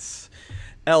 Yes,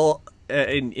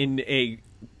 in a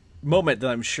moment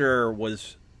that I'm sure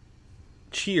was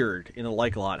cheered in the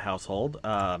Like-A-Lot household,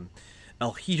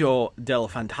 El Hijo del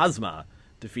Fantasma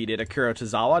defeated Akira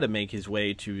Tozawa to make his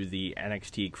way to the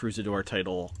NXT Cruisador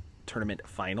title tournament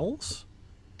finals.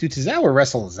 Dude, Tozawa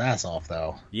wrestled his ass off,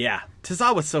 though. Yeah,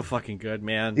 Tozawa's so fucking good,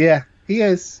 man. Yeah, he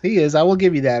is. He is. I will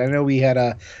give you that. I know we had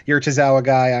you're a Tozawa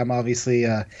guy. I'm obviously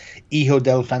a Hijo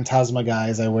del Fantasma guy,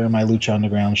 as I wear my Lucha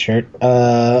Underground shirt.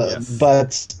 Yes.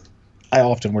 But I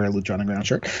often wear a Lucha Underground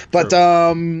shirt. But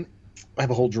I have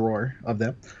a whole drawer of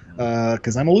them.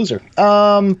 Because I'm a loser.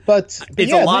 But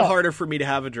it's a lot harder for me to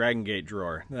have a Dragon Gate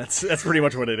drawer. That's pretty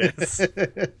much what it is.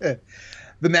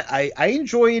 I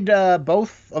enjoyed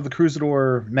both of the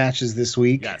Cruisador matches this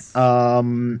week. Yes.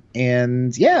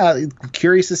 And yeah,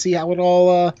 curious to see how it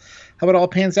all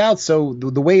pans out. So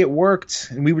the way it worked,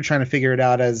 and we were trying to figure it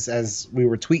out as we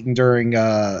were tweeting during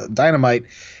Dynamite,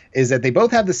 is that they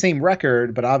both have the same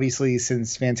record, but obviously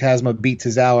since Phantasma beat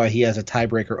Tozawa, he has a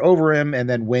tiebreaker over him and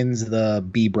then wins the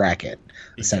B bracket,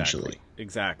 essentially.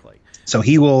 Exactly. So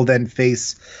he will then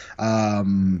face,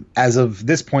 as of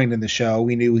this point in the show,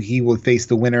 we knew he will face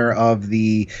the winner of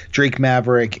the Drake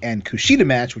Maverick and Kushida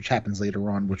match, which happens later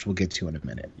on, which we'll get to in a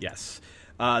minute. Yes.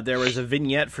 There was a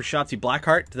vignette for Shotzi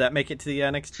Blackheart. Did that make it to the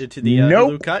Nope.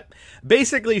 blue cut?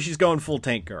 Basically, she's going full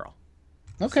tank girl.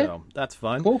 Okay. So that's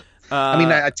fun. Cool.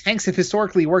 Tanks have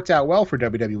historically worked out well for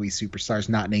WWE superstars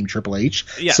not named Triple H.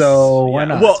 Yes. So why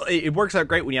not? Well, it works out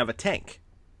great when you have a tank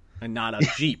and not a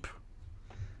Jeep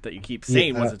that you keep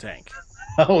saying was a tank.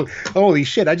 Oh, holy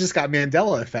shit. I just got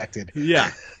Mandela affected.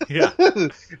 Yeah.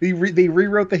 They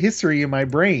rewrote the history in my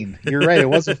brain. You're right. It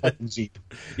was a fucking Jeep.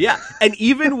 Yeah. And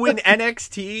even when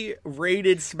NXT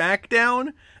raided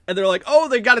SmackDown and they're like, oh,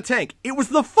 they got a tank, it was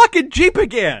the fucking Jeep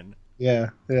again. Yeah.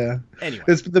 Anyway.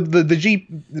 The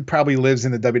Jeep probably lives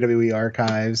in the WWE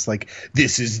archives. Like,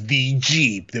 this is the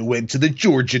Jeep that went to the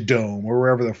Georgia Dome or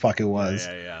wherever the fuck it was.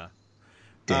 Yeah.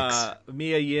 Dicks.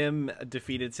 Mia Yim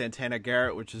defeated Santana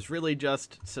Garrett, which is really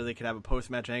just so they could have a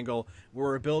post-match angle.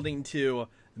 We're building to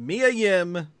Mia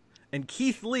Yim and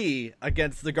Keith Lee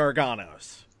against the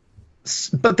Garganos.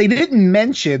 But they didn't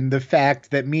mention the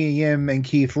fact that Mia Yim and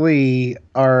Keith Lee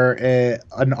are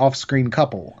an off-screen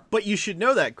couple. But you should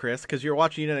know that, Chris, because you're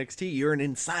watching NXT. You're an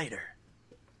insider.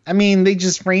 I mean, they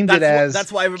just framed it as...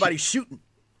 That's why everybody's shooting.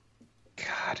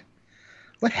 God.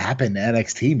 What happened to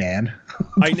NXT, man?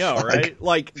 I know, right?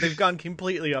 Like, they've gone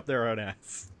completely up their own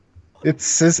ass.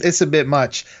 It's a bit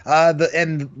much.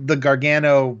 The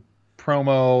Gargano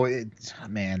promo,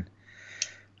 man,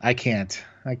 I can't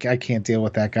deal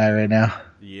with that guy right now.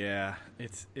 Yeah,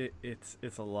 it's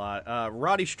a lot.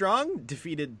 Roddy Strong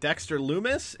defeated Dexter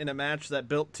Lumis in a match that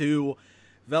built to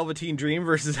Velveteen Dream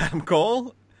versus Adam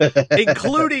Cole,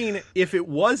 including, if it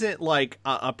wasn't like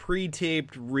a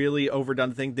pre-taped, really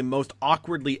overdone thing, the most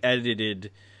awkwardly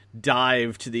edited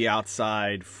dive to the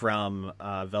outside from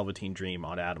Velveteen Dream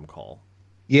on Adam Cole.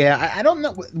 Yeah, I don't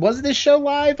know. Was this show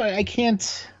live? I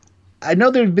can't. I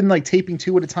know there've been like taping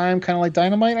 2 at a time, kind of like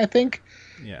Dynamite, I think.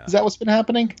 Yeah. Is that what's been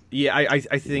happening? Yeah, I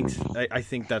think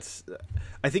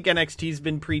NXT's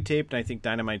been pre-taped, and I think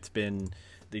Dynamite's been,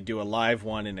 they do a live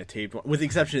one and a taped one. With the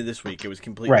exception of this week, it was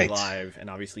completely live, and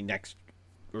obviously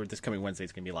this coming Wednesday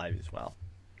is going to be live as well.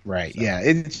 Right. So. Yeah.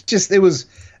 That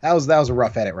was a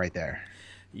rough edit right there.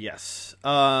 Yes.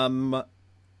 And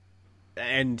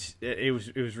it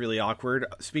was really awkward.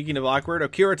 Speaking of awkward,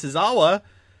 Akira Tozawa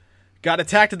got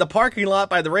attacked in the parking lot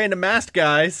by the random masked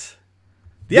guys.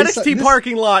 The NXT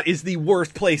parking lot is the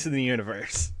worst place in the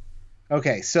universe.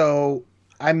 Okay, so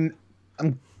I'm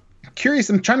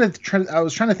curious. I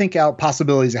was trying to think out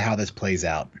possibilities of how this plays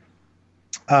out.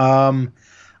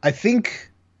 I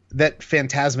think that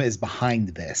Phantasma is behind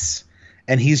this,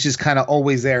 and he's just kind of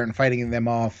always there and fighting them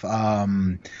off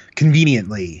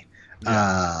conveniently.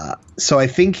 Yeah. So I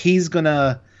think he's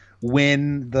gonna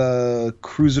win the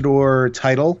Cruisador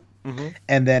title,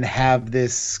 and then have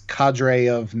this cadre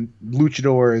of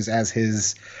luchadors as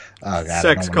his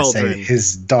sex cauldron,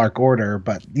 his Dark Order,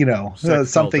 but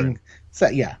something.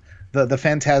 Yeah, the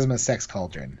Phantasma sex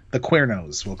cauldron, the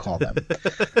Cuernos, we'll call them.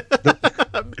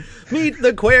 Meet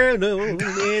the Cuernos,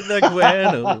 meet the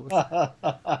Cuernos.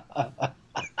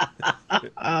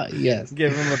 Yes.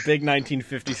 Give him a big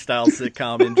 1950 style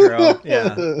sitcom intro.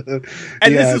 Yeah.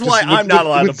 And this is why I'm not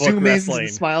allowed to book wrestling.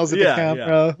 Smiles at the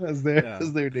camera as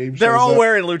their name. They're all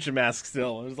wearing lucha masks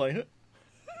still. It was like,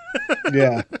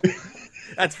 yeah.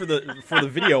 That's for the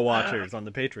video watchers on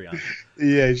the Patreon.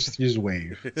 Yeah, just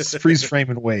wave. Just freeze frame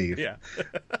and wave. Yeah.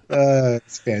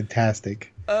 It's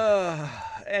fantastic.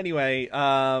 Anyway,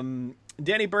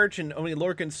 Danny Burch and Oni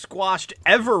Lorcan squashed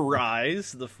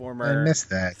Everrise, the former I missed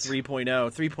that. 3.0.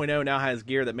 3.0 now has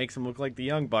gear that makes him look like the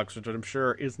Young Bucks, which I'm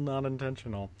sure is not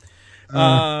intentional. It's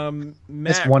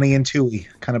 1E and 2E.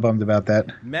 Kind of bummed about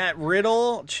that. Matt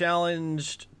Riddle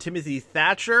challenged Timothy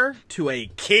Thatcher to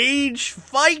a cage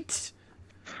fight.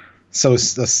 So a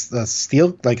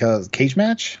steel, like a cage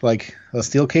match? Like a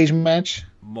steel cage match?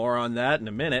 More on that in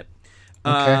a minute.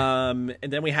 Okay. And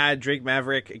then we had Drake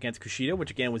Maverick against Kushida,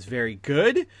 which again was very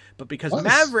good. But because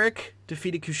Maverick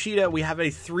defeated Kushida, we have a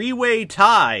 3-way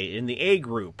tie in the A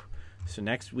group. So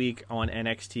next week on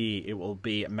NXT, it will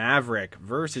be Maverick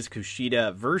versus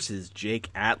Kushida versus Jake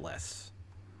Atlas.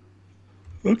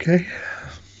 Okay.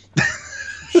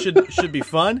 Should be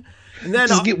fun. And then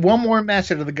just get one more match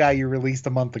out of the guy you released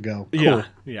a month ago. Cool.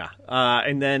 Yeah.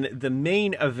 And then the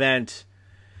main event,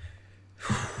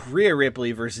 Rhea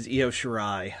Ripley versus Io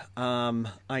Shirai.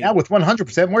 With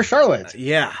 100% more Charlotte.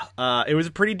 Yeah. It was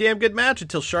a pretty damn good match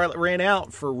until Charlotte ran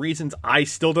out for reasons I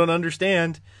still don't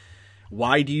understand.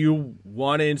 Why do you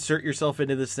want to insert yourself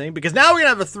into this thing? Because now we're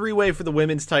going to have a 3-way for the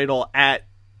women's title at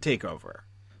TakeOver.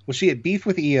 Well, she had beef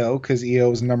with Io because Io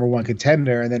was the number one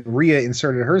contender, and then Rhea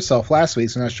inserted herself last week,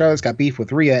 so now Charlotte's got beef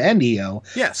with Rhea and Io.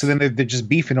 Yes. So then they're just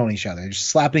beefing on each other. They're just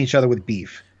slapping each other with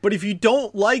beef. But if you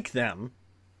don't like them,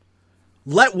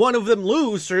 let one of them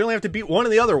lose so you only have to beat one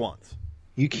of the other ones.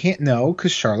 You can't know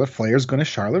because Charlotte Flair is going to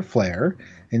Charlotte Flair,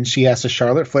 and she has to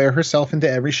Charlotte Flair herself into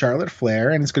every Charlotte Flair,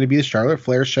 and it's going to be a Charlotte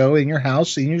Flair show in your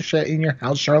house, in your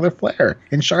house, Charlotte Flair,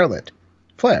 in Charlotte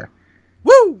Flair.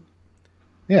 Woo!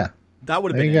 Yeah. That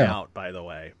would have been out, by the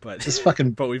way. But just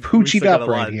fucking we've poochied up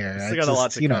right here. Still got a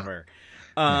lot to cover.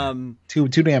 Too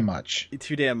damn much.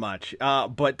 Too damn much.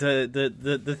 But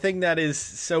the thing that is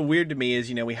so weird to me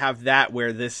is, we have that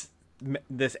where this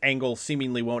angle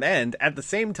seemingly won't end. At the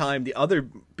same time, the other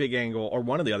big angle, or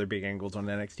one of the other big angles on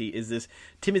NXT, is this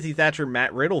Timothy Thatcher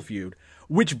Matt Riddle feud,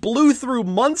 which blew through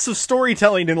months of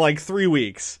storytelling in like 3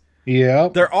 weeks. Yeah,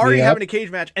 they're already having a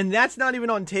cage match, and that's not even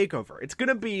on TakeOver. It's going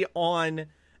to be on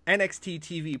NXT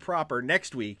TV proper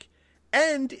next week,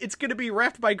 and it's going to be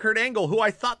reffed by Kurt Angle, who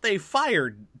I thought they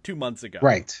fired 2 months ago.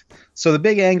 Right. So the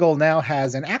big angle now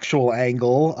has an actual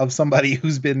angle of somebody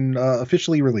who's been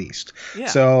officially released. Yeah.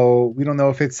 So we don't know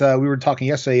if it's we were talking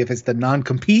yesterday if it's the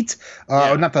non-compete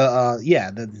or not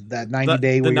that 90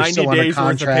 day where you're still under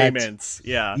contract. Worth of payments.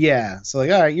 Yeah. Yeah. So like,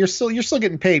 all right, you're still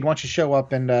getting paid once you show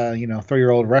up and throw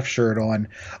your old ref shirt on,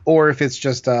 or if it's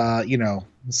just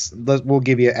we'll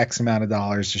give you X amount of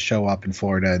dollars to show up in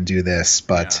Florida and do this.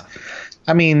 But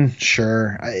I mean,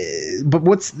 sure.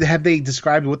 But have they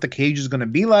described what the cage is going to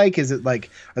be like? Is it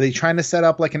like, are they trying to set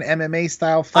up like an MMA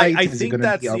style fight? I is think it going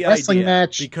that's to be a the wrestling idea,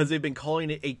 match? because they've been calling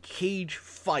it a cage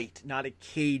fight, not a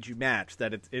cage match.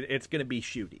 That it's going to be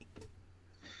shooty.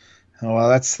 Oh, well,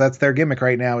 that's their gimmick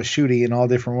right now, is shooty in all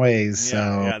different ways.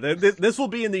 Yeah, this will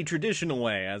be in the traditional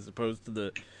way, as opposed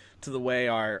to the way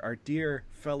our dear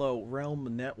fellow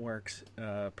Realm Networks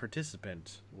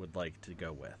participant would like to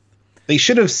go with. They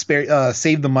should have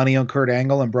saved the money on Kurt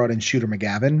Angle and brought in Shooter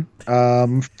McGavin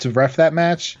to ref that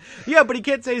match. Yeah, but he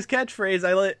can't say his catchphrase,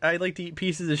 I like to eat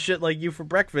pieces of shit like you for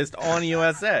breakfast on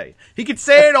USA. He could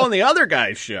say it on the other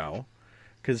guy's show,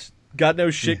 because God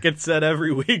knows shit gets said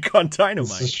every week on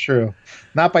Dynamite. This is true.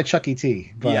 Not by Chuck E.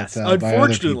 T. But, yes,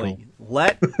 unfortunately,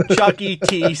 let Chuck E.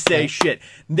 T. say shit.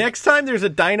 Next time there's a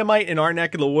Dynamite in our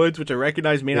neck of the woods, which I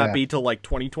recognize may not be till like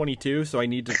 2022, so I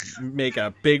need to make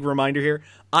a big reminder here.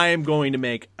 I am going to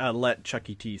make a let Chuck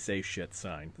E. T. say shit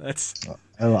sign.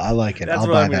 I like it. That's I'll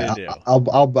what buy I'm that. do.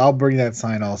 I'll bring that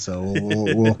sign also.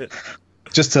 We'll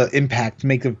just to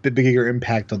make a bigger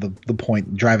impact of the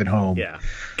point, drive it home. Yeah.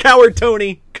 Coward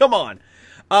Tony, come on.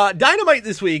 Dynamite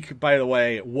this week, by the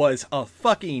way, was a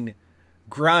fucking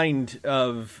grind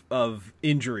of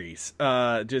injuries.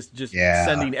 Just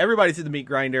sending everybody to the meat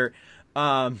grinder.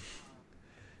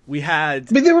 We had.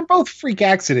 I mean, they were both freak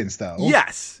accidents, though.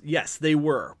 Yes, they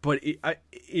were, but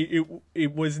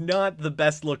it was not the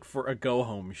best look for a go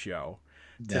home show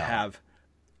to have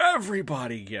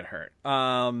everybody get hurt.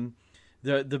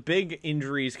 The big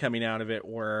injuries coming out of it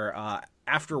were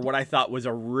after what I thought was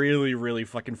a really, really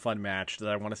fucking fun match that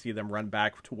I want to see them run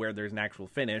back to where there's an actual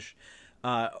finish.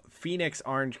 Phoenix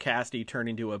Orange Cassidy turned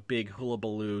into a big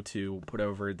hullabaloo to put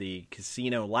over the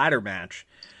casino ladder match.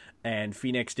 And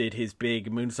Phoenix did his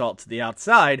big moonsault to the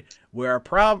outside, where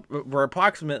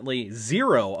approximately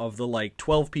 0 of the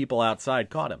 12 people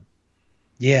outside caught him.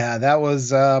 Yeah, that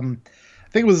was. I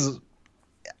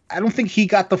don't think he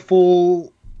got the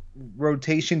full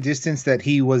rotation distance that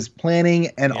he was planning,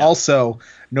 and also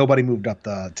nobody moved up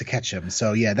to catch him.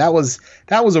 So yeah, that was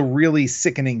a really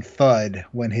sickening thud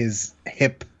when his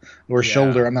hip or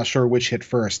shoulder, I'm not sure which hit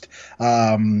first.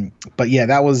 But yeah,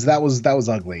 that was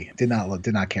ugly. Did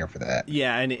not care for that.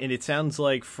 Yeah, and it sounds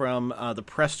like from the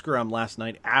press scrum last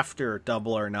night after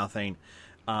Double or Nothing,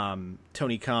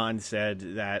 Tony Khan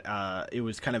said that it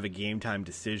was kind of a game time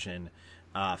decision.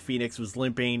 Phoenix was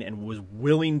limping and was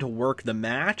willing to work the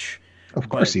match. Of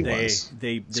course he was.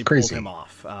 They pulled him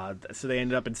off. So they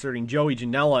ended up inserting Joey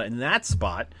Janela in that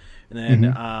spot. And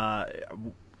then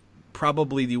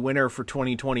probably the winner for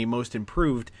 2020 Most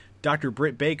Improved, Dr.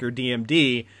 Britt Baker,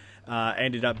 DMD,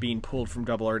 ended up being pulled from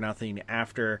Double or Nothing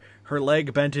after her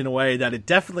leg bent in a way that it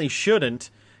definitely shouldn't,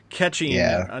 catching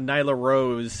Nyla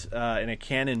Rose in a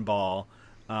cannonball.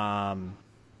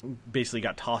 Basically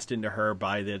got tossed into her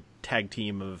by the tag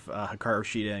team of Hikaru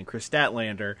Shida and Chris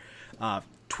Statlander,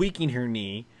 tweaking her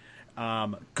knee.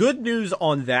 Good news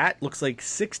on that. Looks like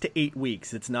 6 to 8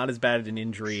 weeks. It's not as bad an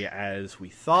injury as we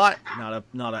thought. Not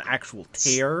an actual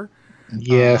tear.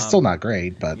 Yeah, still not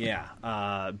great, but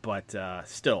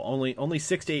still only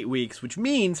 6 to 8 weeks, which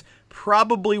means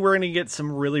probably we're going to get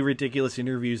some really ridiculous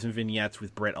interviews and vignettes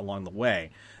with Britt along the way.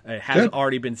 It has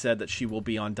already been said that she will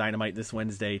be on Dynamite this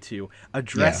Wednesday to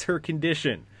address her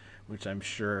condition, which I'm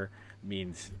sure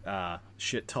means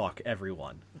shit talk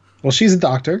everyone. Well, she's a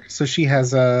doctor, so she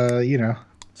has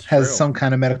some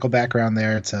kind of medical background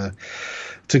there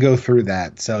to go through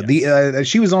that. So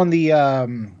she was on the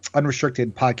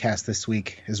Unrestricted podcast this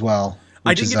week as well.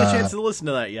 I didn't get a chance to listen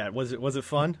to that yet. Was it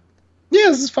fun? Yeah,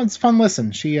 this is fun. It's a fun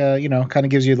listen. She, kind of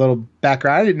gives you a little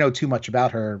background. I didn't know too much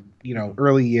about her,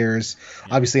 early years.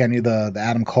 Yeah. Obviously, I knew the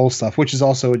Adam Cole stuff, which is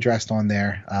also addressed on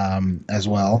there as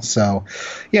well. So,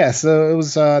 yeah, so it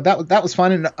was that was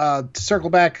fun. And to circle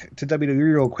back to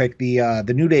WWE real quick, the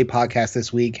New Day podcast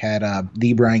this week had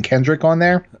the Brian Kendrick on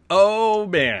there. Oh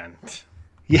man.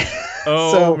 Yeah.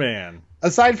 Oh man.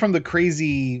 Aside from the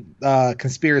crazy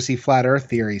conspiracy flat earth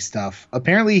theory stuff,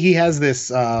 apparently he has this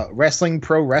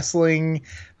pro wrestling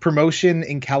promotion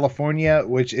in California,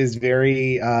 which is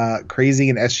very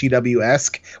crazy and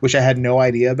SGW-esque, which I had no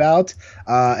idea about.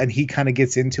 And he kind of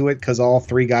gets into it because all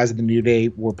 3 guys in the New Day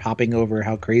were popping over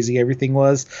how crazy everything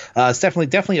was. It's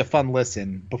definitely a fun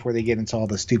listen before they get into all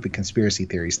the stupid conspiracy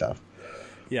theory stuff.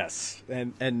 Yes.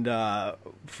 And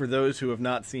for those who have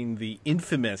not seen the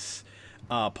infamous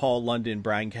Paul London,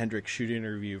 Brian Kendrick shoot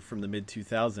interview from the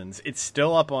mid-2000s. It's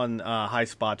still up on High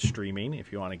Spot streaming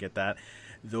if you want to get that.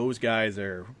 Those guys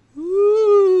are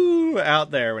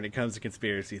out there when it comes to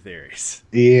conspiracy theories.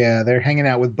 Yeah, they're hanging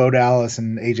out with Bo Dallas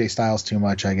and AJ Styles too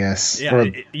much, I guess. Yeah,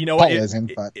 you know what?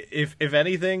 If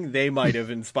anything, they might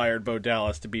have inspired Bo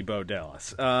Dallas to be Bo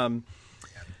Dallas.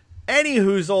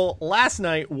 Anyhoozle, last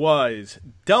night was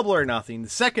Double or Nothing, the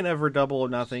second ever Double or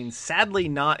Nothing. Sadly,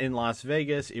 not in Las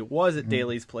Vegas. It was at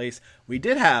Daly's Place. We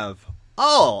did have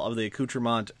all of the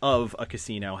accoutrement of a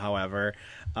casino, however.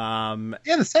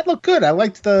 The set looked good. I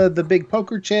liked the big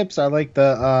poker chips. I liked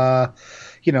the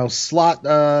slot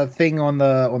thing on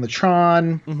the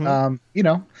Tron.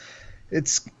 Mm-hmm.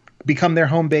 It's become their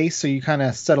home base, so you kind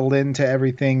of settled into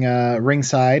everything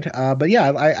ringside. But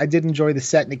yeah, I did enjoy the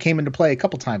set, and it came into play a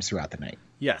couple times throughout the night.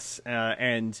 Yes,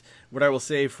 and what I will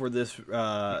say for this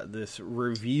this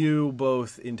review,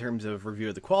 both in terms of review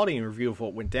of the quality and review of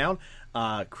what went down,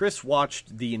 Chris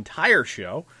watched the entire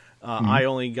show. I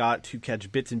only got to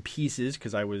catch bits and pieces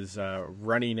because I was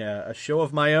running a show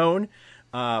of my own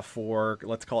for,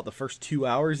 let's call it, the first 2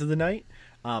 hours of the night.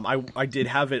 I did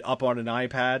have it up on an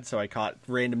iPad, so I caught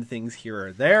random things here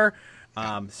or there.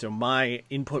 So my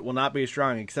input will not be as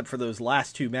strong, except for those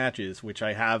last 2 matches, which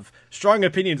I have strong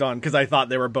opinions on because I thought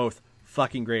they were both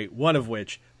fucking great. One of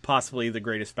which possibly the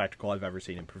greatest spectacle I've ever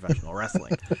seen in professional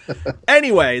wrestling.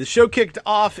 Anyway, the show kicked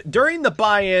off during the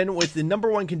buy-in with the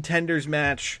number 1 contenders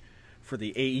match for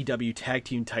the AEW Tag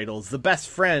Team titles. The best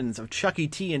friends of Chucky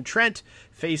T and Trent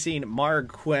facing Marg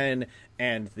Quinn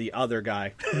and the other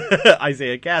guy,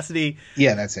 Isaiah Cassidy.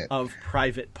 Yeah, that's it. Of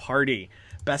Private Party.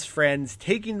 Best friends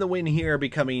taking the win here,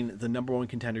 becoming the number one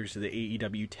contenders to the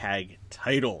AEW Tag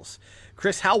titles.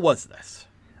 Chris, how was this?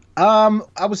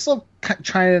 I was still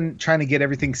trying to get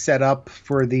everything set up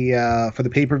for the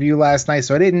pay-per-view last night,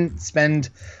 so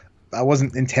I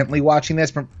wasn't intently watching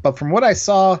this, but from what I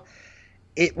saw,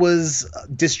 it was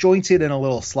disjointed and a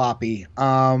little sloppy.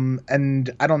 And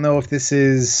I don't know if this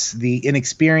is the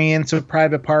inexperience of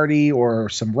Private Party or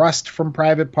some rust from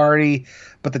Private Party,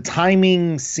 but the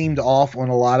timing seemed off on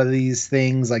a lot of these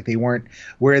things. Like they weren't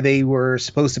where they were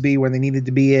supposed to be, where they needed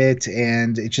to be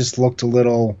and it just looked a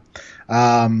little,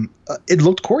 it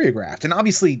looked choreographed. And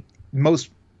obviously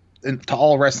to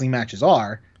all wrestling matches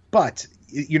are, but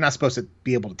you're not supposed to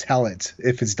be able to tell it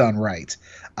if it's done right.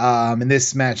 In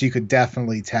this match, you could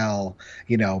definitely tell,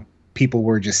 people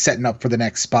were just setting up for the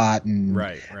next spot. And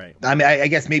right. I mean, I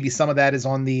guess maybe some of that is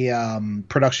on the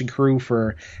production crew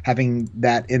for having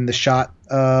that in the shot.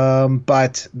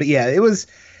 But yeah,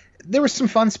 there were some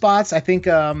fun spots. I think,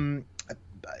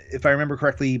 if I remember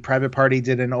correctly, Private Party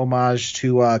did an homage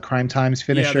to Crime Time's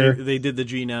finisher. Yeah, they did the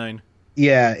G9.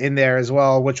 Yeah, in there as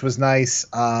well, which was nice.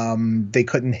 They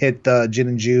couldn't hit the gin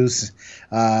and juice,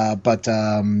 but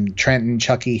Trent and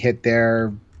Chucky hit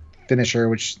their finisher,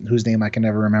 whose name I can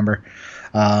never remember.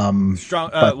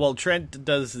 Well, Trent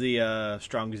does the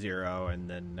Strong Zero, and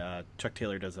then Chuck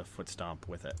Taylor does a foot stomp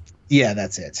with it. Yeah,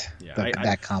 that's it. Yeah,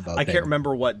 that combo. I can't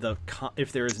remember what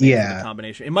if there is a name for the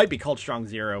combination. It might be called Strong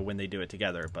Zero when they do it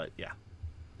together, but yeah.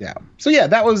 Yeah. So yeah,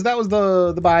 that was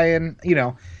the buy-in.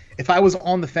 If I was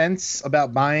on the fence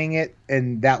about buying it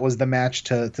and that was the match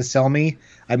to sell me,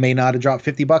 I may not have dropped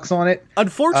 $50 on it.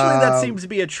 Unfortunately, that seems to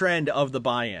be a trend of the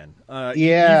buy-in.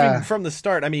 Even from the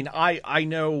start. I mean, I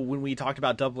know when we talked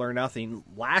about Double or Nothing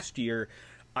last year,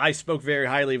 I spoke very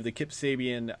highly of the Kip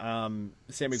Sabian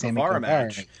Sammy Guevara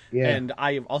match. Yeah. And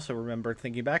I also remember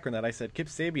thinking back on that, I said, Kip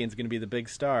Sabian's going to be the big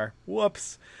star.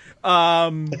 Whoops.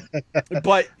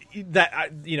 But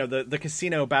that, the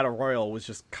Casino Battle Royal was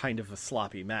just kind of a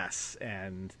sloppy mess.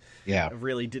 And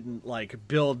really didn't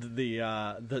build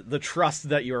the trust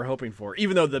that you were hoping for,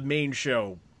 even though the main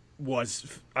show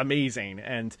was amazing.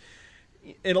 And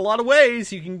in a lot of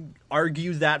ways, you can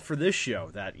argue that for this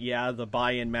show, that, the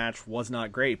buy-in match was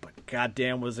not great, but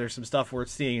goddamn was there some stuff worth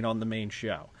seeing on the main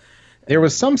show. There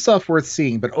was some stuff worth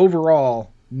seeing, but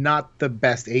overall, not the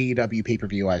best AEW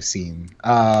pay-per-view I've seen.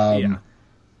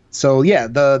 So yeah,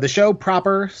 the show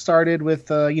proper started with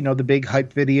the big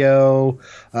hype video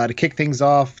to kick things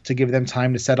off, to give them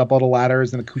time to set up all the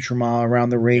ladders and accoutrement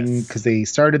around the ring, because they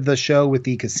started the show with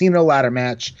the casino ladder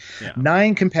match.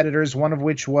 9 competitors, one of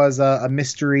which was a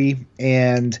mystery,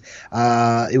 and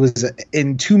it was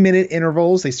in 2-minute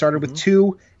intervals. They started with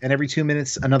 2, and every 2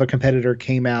 minutes another competitor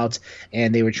came out,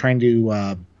 and they were trying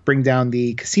to bring down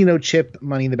the casino chip,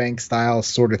 Money in the Bank style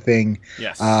sort of thing.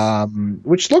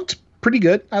 Which looked pretty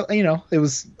good. It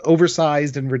was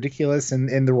oversized and ridiculous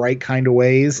in the right kind of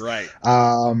ways. Right.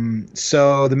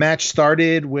 So the match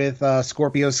started with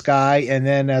Scorpio Sky, and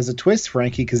then as a twist,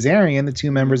 Frankie Kazarian, the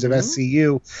 2 members of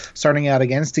SCU, starting out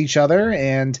against each other.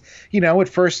 And, at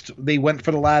first they went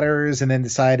for the ladders and then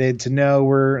decided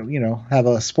to have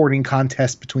a sporting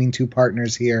contest between 2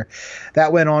 partners here.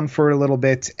 That went on for a little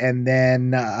bit, and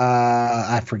then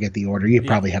I forget the order. You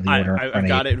probably have the order. I've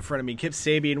got it in front of me. Kip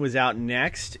Sabian was out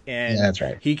next, and that's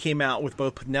right. He came out with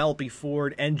both Penelope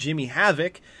Ford and Jimmy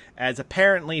Havoc, as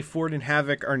apparently Ford and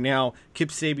Havoc are now Kip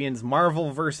Sabian's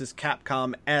Marvel vs.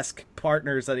 Capcom-esque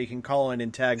partners that he can call in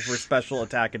and tag for a special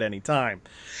attack at any time.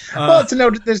 Well,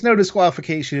 there's no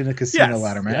disqualification in a casino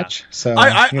ladder match. So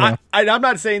I'm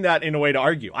not saying that in a way to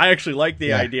argue. I actually like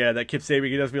the idea that Kip Sabian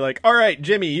can just be like, all right,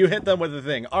 Jimmy, you hit them with a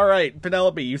thing. All right,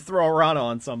 Penelope, you throw a Rana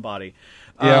on somebody.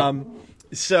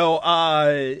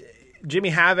 Jimmy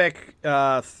Havoc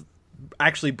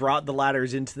actually brought the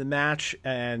ladders into the match,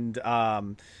 and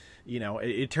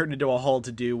it turned into a hole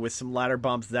to do with some ladder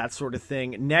bumps, that sort of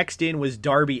thing. Next in was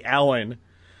Darby Allin.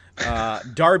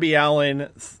 Darby Allin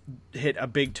hit a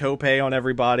big tope on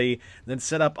everybody, then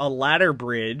set up a ladder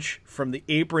bridge from the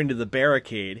apron to the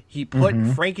barricade. He put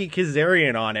Frankie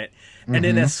Kazarian on it, and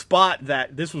in a spot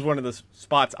this was one of the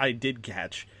spots I did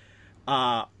catch.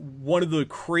 One of the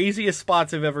craziest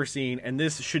spots I've ever seen, and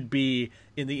this should be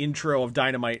in the intro of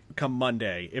Dynamite come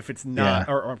Monday. If it's not,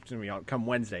 or come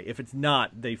Wednesday. If it's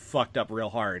not, they fucked up real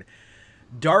hard.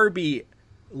 Darby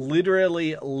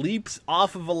literally leaps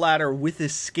off of a ladder with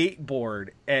his skateboard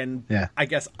and I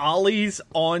guess ollies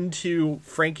onto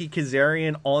Frankie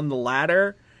Kazarian on the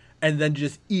ladder, and then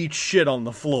just eat shit on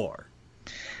the floor.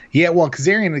 Yeah, well,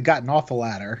 Kazarian had gotten off the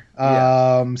ladder,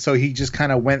 so he just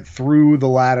kind of went through the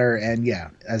ladder and,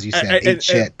 as you said, ate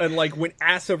shit. And like went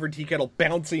ass over tea kettle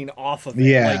bouncing off of it.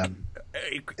 Yeah.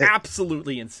 Like,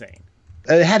 absolutely insane.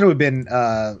 It had to have been,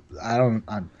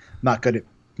 I'm not good at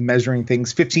measuring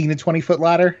things, 15 to 20 foot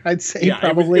ladder, I'd say,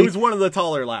 probably. It was one of the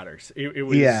taller ladders. It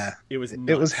was nuts. It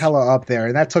was hella up there,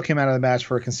 and that took him out of the match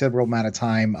for a considerable amount of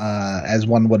time, as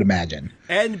one would imagine.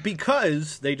 And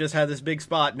because they just had this big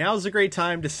spot, now's a great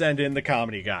time to send in the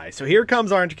comedy guy. So here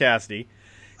comes Orange Cassidy.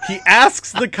 He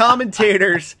asks the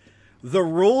commentators the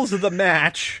rules of the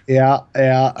match. Yeah.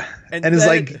 And is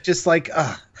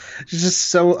just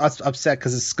so upset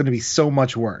because it's going to be so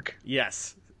much work.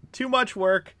 Yes. Too much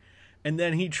work. And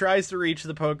then he tries to reach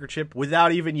the poker chip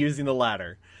without even using the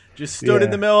ladder. Just stood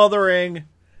in the middle of the ring,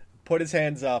 put his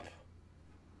hands up,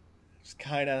 just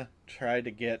kind of tried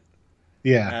to get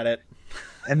at it.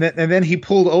 And then he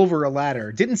pulled over a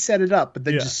ladder. Didn't set it up, but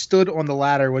then just stood on the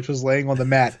ladder, which was laying on the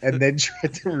mat, and then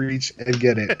tried to reach and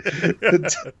get it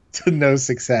to no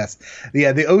success.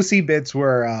 Yeah, the OC bits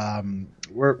were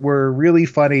really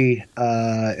funny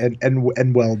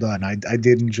and well done. I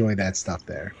did enjoy that stuff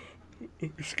there.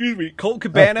 Excuse me. Colt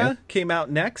Cabana came out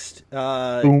next.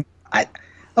 Boom.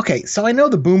 Okay, so I know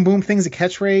the boom boom thing's a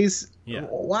catchphrase. Yeah.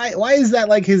 Why is that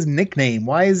like his nickname?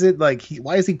 Why is it like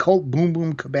why is he Colt Boom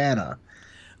Boom Cabana?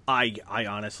 I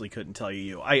honestly couldn't tell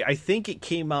you. I think it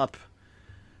came up.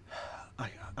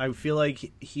 I feel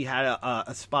like he had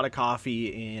a spot of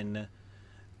coffee in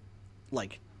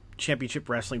like Championship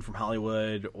Wrestling from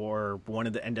Hollywood or one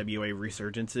of the NWA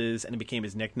resurgences, and it became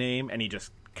his nickname, and he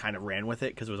just kind of ran with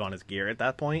it because it was on his gear at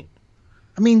that point.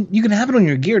 I mean, you can have it on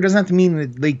your gear. It doesn't have to mean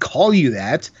that they call you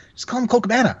that. Just call him Colt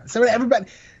Cabana. So everybody,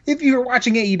 if you're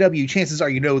watching AEW, chances are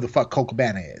you know who the fuck Colt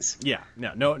Cabana is. Yeah,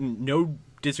 no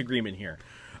disagreement here.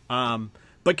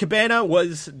 But Cabana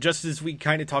was, just as we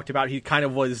kind of talked about, he kind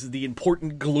of was the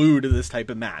important glue to this type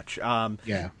of match.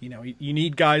 You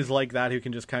need guys like that who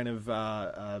can just kind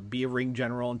of be a ring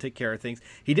general and take care of things.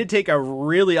 He did take a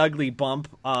really ugly bump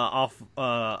off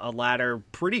a ladder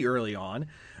pretty early on.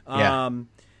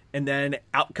 And then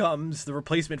out comes the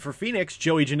replacement for Phoenix,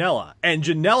 Joey Janela. And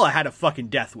Janela had a fucking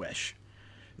death wish.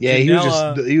 Yeah, he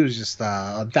was just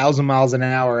 1,000 miles an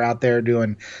hour out there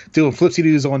doing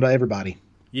flipsy-doos onto everybody.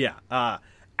 Yeah,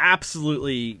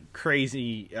 absolutely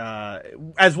crazy,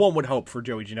 as one would hope for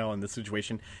Joey Janela in this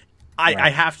situation. I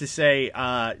have to say,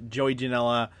 Joey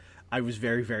Janela, I was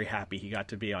very, very happy he got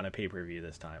to be on a pay-per-view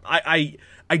this time. I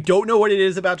don't know what it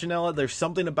is about Janela. There's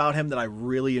something about him that I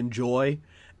really enjoy,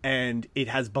 and it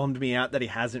has bummed me out that he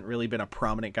hasn't really been a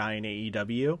prominent guy in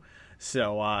AEW.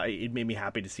 So it made me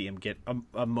happy to see him get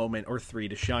a moment or three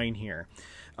to shine here.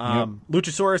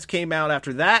 Luchasaurus came out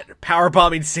after that,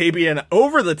 powerbombing Sabian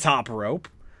over the top rope.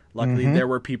 Luckily, there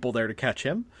were people there to catch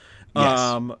him. Yes.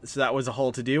 So that was a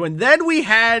whole to-do. And then we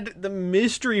had the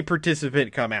mystery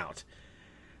participant come out.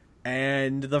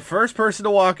 And the first person to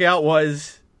walk out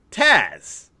was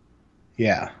Taz.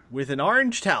 Yeah. With an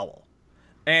orange towel.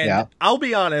 And I'll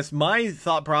be honest, my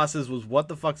thought process was, what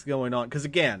the fuck's going on? Because,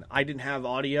 again, I didn't have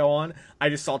audio on. I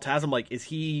just saw Taz. I'm like, is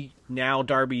he now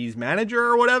Darby's manager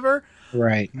or whatever?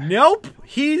 Right. Nope.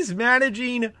 He's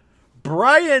managing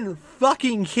Brian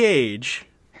fucking Cage.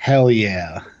 Hell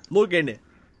yeah. Looking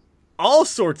all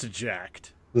sorts of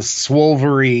jacked. The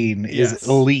Swolverine is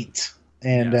elite.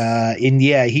 And,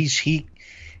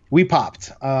 we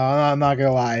popped. I'm not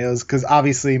gonna lie. It was because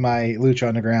obviously my Lucha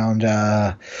Underground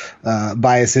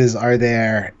biases are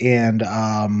there, and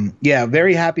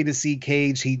very happy to see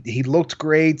Cage. He looked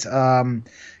great. I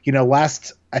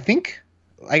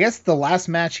guess the last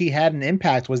match he had in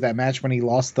Impact was that match when he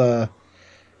lost the.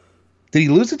 Did he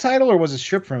lose the title or was it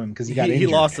stripped from him because he got injured? He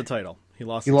lost the title. He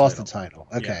lost the title.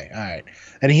 Okay, all right.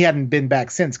 And he hadn't been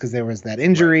back since because there was that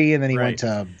injury, and then he went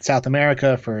to South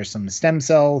America for some stem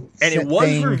cell. And it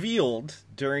was revealed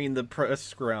during the press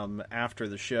scrum after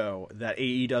the show that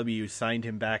AEW signed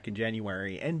him back in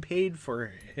January and paid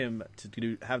for him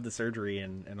to have the surgery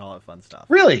and all that fun stuff.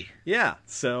 Really? Yeah.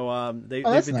 So they've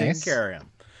been taking care of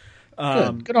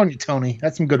him. Good on you, Tony.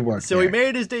 That's some good work. So he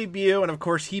made his debut, and of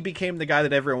course he became the guy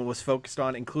that everyone was focused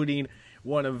on, including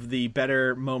one of the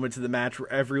better moments of the match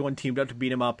where everyone teamed up to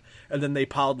beat him up, and then they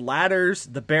piled ladders,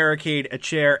 the barricade, a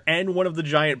chair, and one of the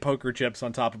giant poker chips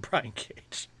on top of Brian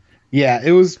Cage. Yeah,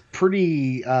 it was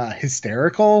pretty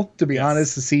hysterical, to be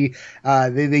honest, to see.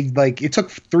 They it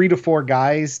took 3 to 4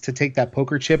 guys to take that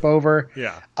poker chip over.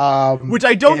 Yeah. Which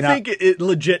I don't think it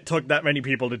legit took that many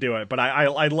people to do it, but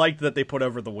I liked that they put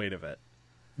over the weight of it.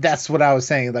 That's what I was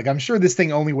saying. Like, I'm sure this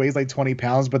thing only weighs like 20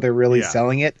 pounds, but they're really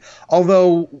selling it.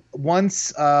 Although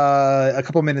once a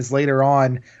couple minutes later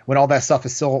on, when all that stuff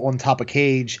is still on top of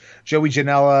Cage, Joey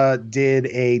Janela did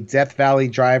a Death Valley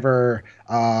driver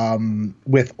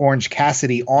with Orange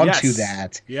Cassidy onto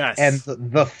that. Yes. And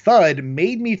the thud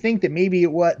made me think that maybe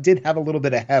it did have a little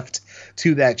bit of heft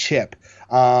to that chip.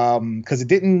 Because it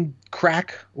didn't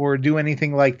crack or do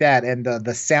anything like that, and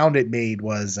the sound it made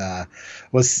was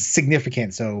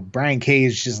significant. So Brian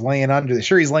Cage just laying under.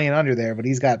 Sure, he's laying under there, but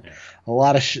he's got a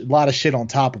lot of shit on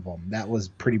top of him. That was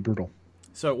pretty brutal.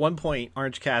 So at one point,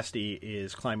 Orange Cassidy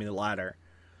is climbing the ladder.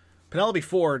 Penelope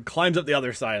Ford climbs up the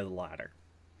other side of the ladder.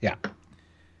 Yeah.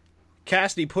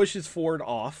 Cassidy pushes Ford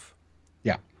off.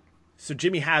 Yeah. So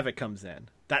Jimmy Havoc comes in.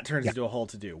 That turns into a whole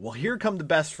to-do. Well, here come the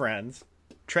best friends,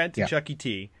 Trent and Chucky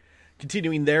T,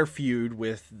 continuing their feud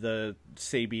with the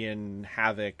Sabian,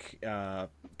 Havoc,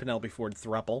 Penelope Ford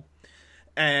throuple.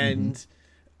 And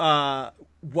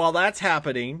while that's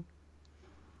happening,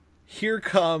 here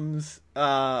comes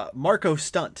Marco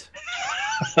Stunt.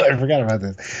 I forgot about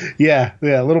this. Yeah.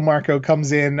 Little Marco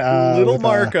comes in.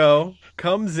 Marco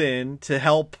comes in to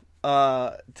help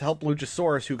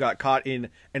Luchasaurus, who got caught in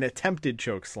an attempted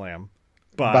choke slam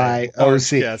by Orange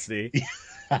Cassidy.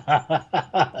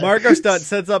 Marco Stunt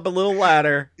sets up a little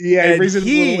ladder. Yeah, he brings his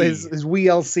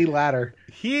WLC ladder.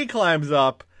 He climbs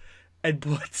up and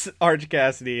puts Orange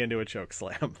Cassidy into a choke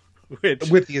slam,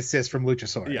 with the assist from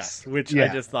Luchasaurus. Yes, which I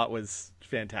just thought was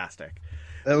fantastic.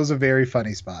 That was a very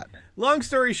funny spot. Long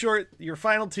story short, your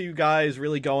final two guys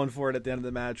really going for it at the end of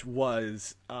the match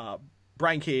was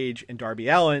Brian Cage and Darby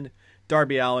Allin.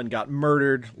 Darby Allin got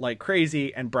murdered like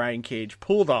crazy, and Brian Cage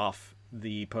pulled off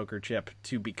the poker chip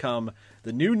to become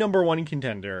the new number one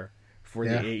contender for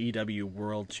the AEW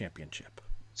World Championship.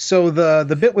 So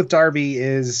the bit with Darby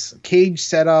is Cage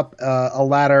set up a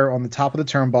ladder on the top of the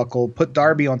turnbuckle, put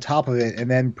Darby on top of it,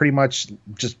 and then pretty much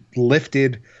just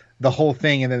lifted the whole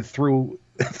thing and then threw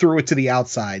it to the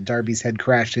outside. Darby's head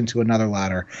crashed into another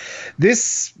ladder.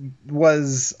 This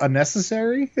was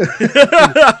unnecessary.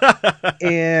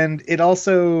 And it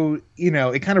also,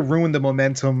 it kind of ruined the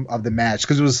momentum of the match,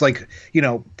 because it was like,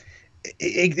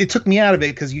 it took me out of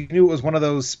it, because you knew it was one of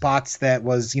those spots that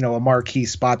was, a marquee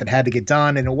spot that had to get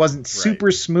done, and it wasn't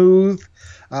super smooth.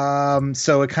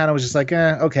 So it kind of was just like,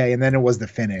 okay. And then it was the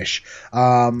finish.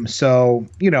 So,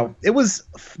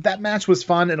 that match was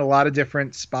fun in a lot of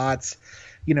different spots.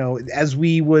 As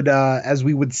we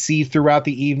would see throughout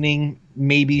the evening,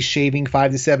 maybe shaving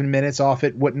 5 to 7 minutes off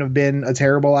it wouldn't have been a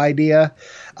terrible idea.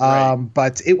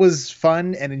 But it was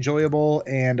fun and enjoyable,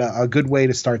 and a good way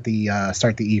to start the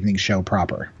evening show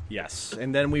proper. Yes.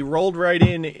 And then we rolled right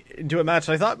into a match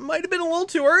I thought might have been a little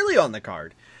too early on the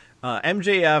card.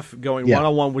 MJF going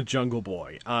one-on-one with Jungle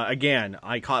Boy. Again,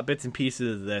 I caught bits and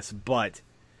pieces of this, but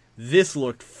this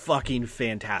looked fucking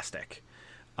fantastic.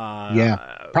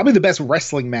 Probably the best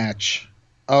wrestling match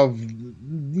of.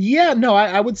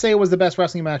 I would say it was the best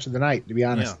wrestling match of the night, to be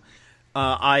honest.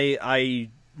 I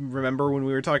remember when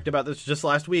we were talking about this just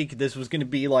last week, this was going to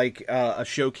be like a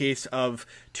showcase of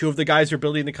two of the guys you're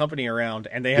building the company around,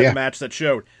 and they had a match that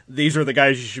showed these are the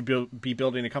guys you should be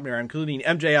building a company around, including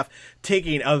MJF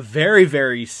taking a very,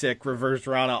 very sick reverse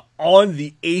Rana on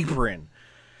the apron.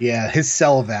 Yeah, his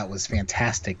sell of that was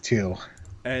fantastic too.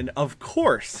 And of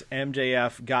course,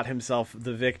 MJF got himself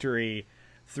the victory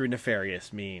through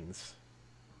nefarious means.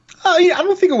 I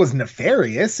don't think it was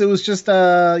nefarious. It was just,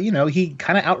 he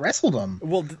kind of out-wrestled him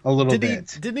a little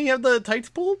bit. Didn't he have the tights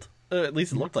pulled? At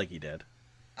least it looked like he did.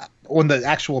 On the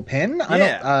actual pin?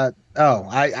 Yeah.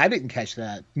 I didn't catch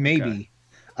that. Maybe.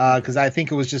 Because I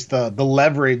think it was just the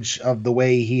leverage of the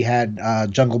way he had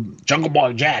Jungle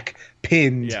Boy Jack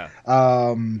pinned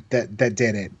that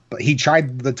did it. But he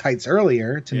tried the tights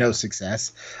earlier to no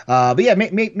success. But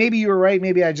maybe you were right.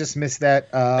 Maybe I just missed that.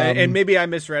 And maybe I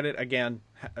misread it again.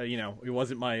 It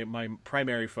wasn't my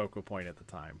primary focal point at the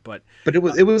time, but it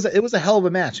was a hell of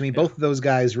a match. I mean, both of those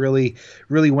guys really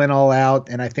went all out,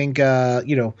 and I think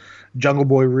Jungle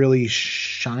Boy really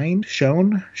shone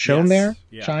there.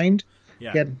 Yeah. Shined.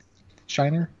 Yeah. He had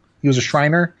Shiner. He was a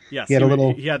Shriner. Yes. He had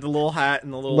he had the little hat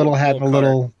and the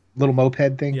little little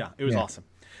moped thing. Yeah, it was awesome.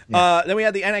 Yeah. Then we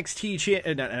had the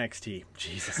NXT.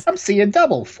 Jesus. I'm seeing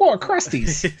double 4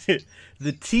 crusties.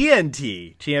 The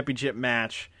TNT Championship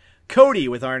match. Cody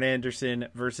with Arn Anderson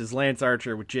versus Lance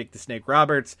Archer with Jake the Snake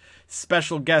Roberts.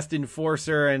 Special guest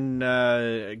enforcer and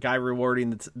guy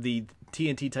rewarding the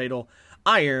TNT title,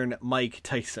 Iron Mike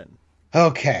Tyson.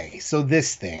 Okay, so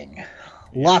this thing.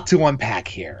 Lot to unpack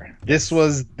here. This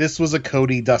was a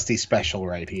Cody Dusty special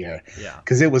right here. Yeah.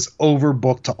 Because it was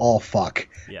overbooked to all fuck.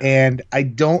 Yeah. And I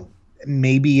don't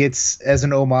maybe it's as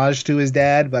an homage to his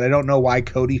dad, but I don't know why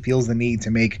Cody feels the need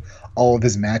to make all of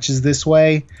his matches this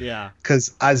way. Yeah.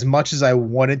 Because as much as I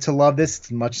wanted to love this,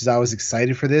 as much as I was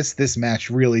excited for this match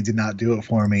really did not do it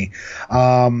for me.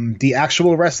 The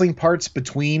actual wrestling parts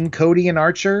between Cody and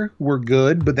Archer were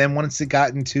good, but then once it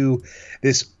got into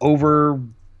this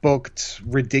overbooked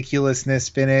ridiculousness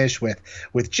finish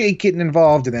with Jake getting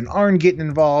involved and then Arn getting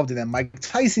involved and then Mike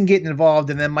Tyson getting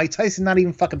involved and then Mike Tyson not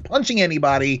even fucking punching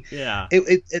anybody. Yeah.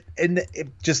 It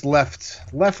just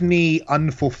left me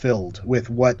unfulfilled with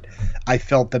what I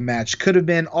felt the match could have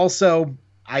been. Also,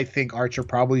 I think Archer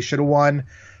probably should have won.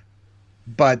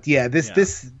 But yeah,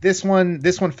 this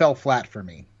one fell flat for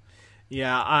me.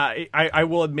 Yeah, I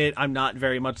will admit I'm not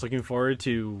very much looking forward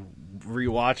to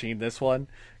rewatching this one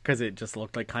because it just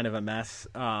looked like kind of a mess.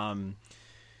 I'm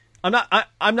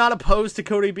not opposed to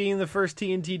Cody being the first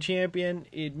TNT champion.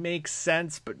 It makes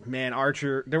sense, but man,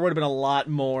 Archer, there would have been a lot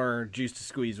more juice to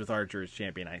squeeze with Archer as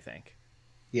champion, I think.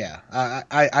 Yeah,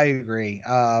 I agree.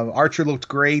 Archer looked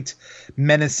great,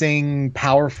 menacing,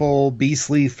 powerful,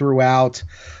 beastly throughout.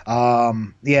 I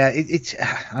don't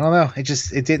know.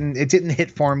 It didn't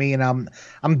hit for me, and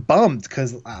I'm bummed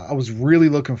because I was really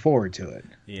looking forward to it.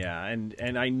 Yeah,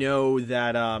 and I know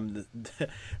that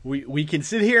we can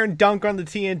sit here and dunk on the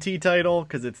TNT title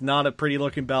because it's not a pretty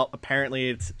looking belt. Apparently,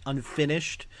 it's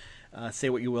unfinished. Say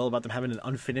what you will about them having an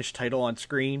unfinished title on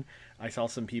screen. I saw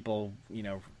some people,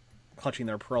 clutching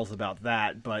their pearls about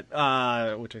that, but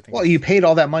which I think. Well, you paid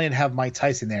all that money to have Mike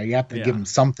Tyson there. You have to give him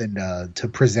something to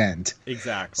present.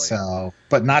 Exactly. So,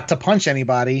 but not to punch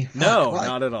anybody. No,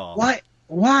 not at all. Why?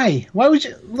 Why would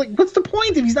you what's the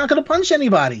point if he's not going to punch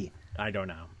anybody? I don't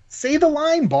know. Say the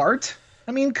line, Bart.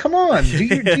 I mean, come on, do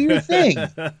your thing.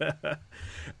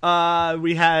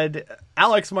 We had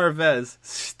Alex Marvez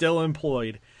still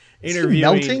employed,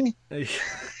 interviewing.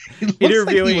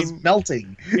 Interviewing, like he was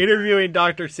melting. Interviewing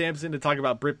Dr. Sampson to talk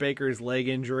about Britt Baker's leg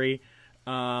injury.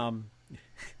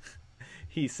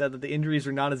 He said that the injuries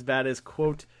are not as bad as,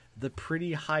 quote, the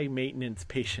pretty high maintenance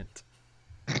patient.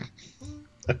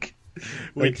 Okay.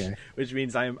 Which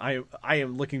means I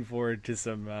am looking forward to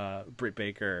some Britt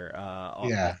Baker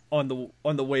on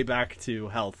the way back to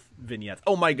health vignettes.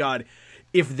 Oh my God,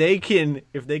 if they can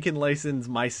license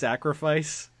My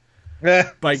Sacrifice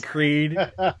by Creed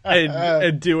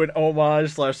and do an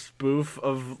homage / spoof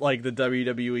of like the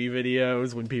WWE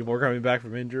videos when people are coming back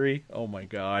from injury. Oh my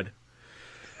God.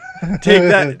 Take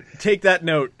that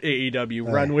note,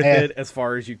 AEW. Run with it as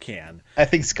far as you can. I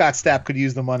think Scott Stapp could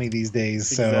use the money these days.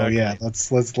 So exactly. Yeah,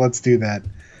 let's do that.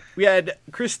 We had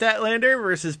Chris Statlander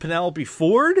versus Penelope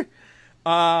Ford.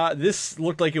 This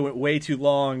looked like it went way too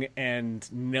long, and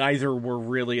neither were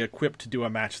really equipped to do a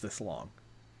match this long.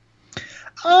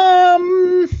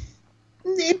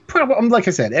 It probably, like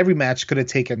I said, every match could have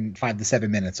taken 5 to 7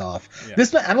 minutes off. Yeah.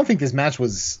 I don't think this match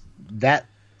was that.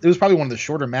 It was probably one of the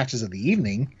shorter matches of the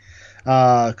evening,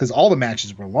 because all the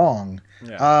matches were long.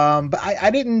 Yeah. But I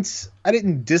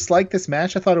didn't dislike this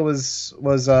match. I thought it was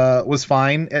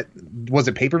fine. Was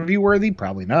it pay-per-view worthy?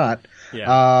 Probably not.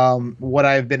 Yeah. Would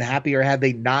I have been happier had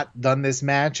they not done this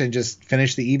match and just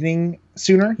finished the evening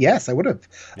sooner? Yes, I would have.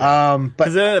 Yeah. But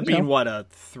because it ended up being what, a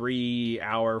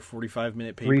 3-hour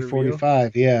 45-minute pay-per-view?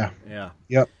 3:45. Yeah. Yeah.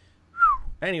 Yep.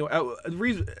 Anyway,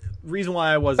 the reason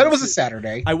why I wasn't... But it was a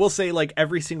Saturday. I will say, like,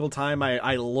 every single time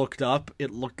I looked up,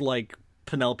 it looked like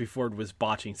Penelope Ford was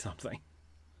botching something.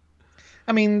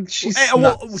 I mean, she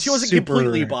wasn't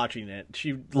completely botching it.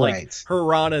 Her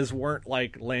ranas weren't,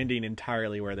 like, landing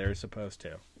entirely where they were supposed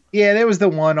to. Yeah, there was the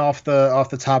one off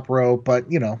the top rope, but,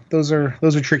 those are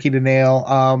tricky to nail.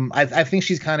 I think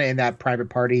she's kind of in that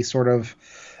private party sort of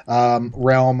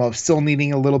realm of still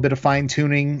needing a little bit of fine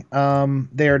tuning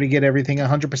there to get everything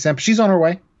 100%. But she's on her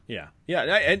way. Yeah,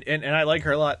 and I like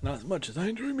her a lot. Not as much as I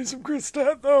enjoy me some Chris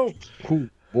Stat though. Ooh,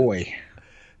 boy.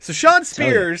 So Sean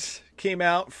Spears came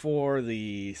out for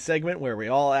the segment where we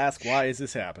all ask, "Why is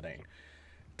this happening?"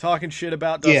 Talking shit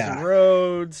about Dustin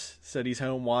Rhodes. Said he's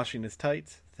home washing his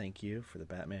tights. Thank you for the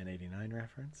Batman '89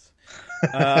 reference.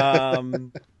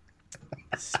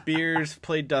 Spears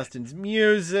played Dustin's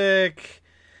music.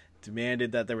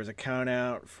 Demanded that there was a count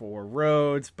out for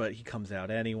Rhodes, but he comes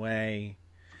out anyway.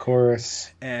 Of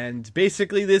course. And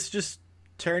basically this just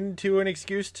turned into an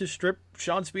excuse to strip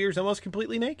Sean Spears almost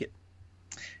completely naked.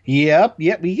 Yep.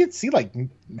 You could see like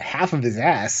half of his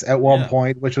ass at one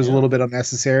point, which was a little bit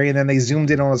unnecessary. And then they zoomed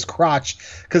in on his crotch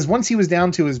because once he was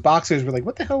down to his boxers, we're like,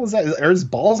 "What the hell is that? Are his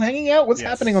balls hanging out? What's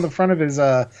happening on the front of his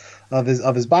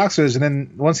boxers?" And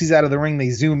then once he's out of the ring,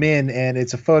 they zoom in, and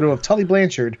it's a photo of Tully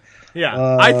Blanchard.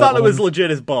 Yeah, I thought it was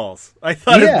legit his balls. I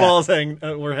thought his balls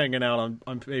were hanging out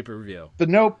on pay-per-view. But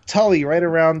nope, Tully right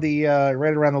around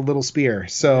the little spear.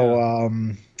 So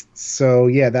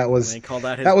that was they call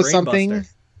that something.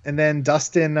 Buster. And then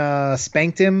Dustin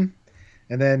spanked him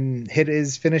and then hit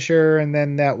his finisher, and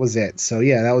then that was it. So,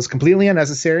 yeah, that was completely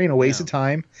unnecessary and a waste of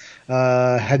time.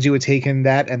 Had you taken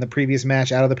that and the previous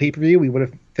match out of the pay-per-view, we would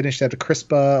have finished at a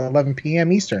crisp 11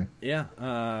 p.m. Eastern.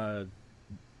 Yeah.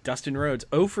 Dustin Rhodes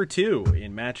 0 for 2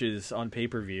 in matches on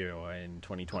pay-per-view in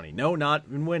 2020. No, not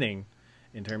in winning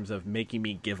in terms of making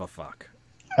me give a fuck.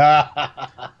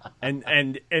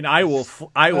 and I will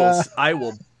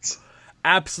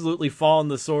absolutely fall on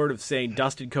the sword of saying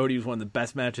Dustin Cody was one of the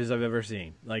best matches I've ever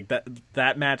seen. Like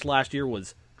that match last year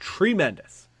was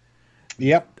tremendous.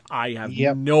 Yep. I have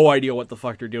no idea what the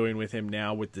fuck they're doing with him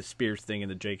now with the Spears thing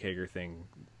and the Jake Hager thing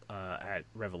at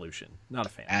Revolution. Not a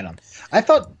fan. Adam, I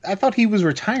thought he was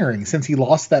retiring since he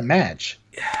lost that match.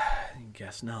 I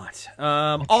guess not.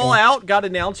 Okay. All Out got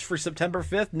announced for September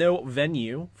 5th. No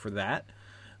venue for that.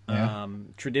 Yeah.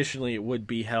 Traditionally, it would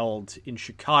be held in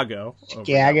Chicago.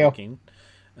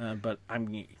 But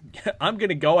I'm going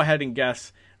to go ahead and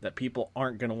guess that people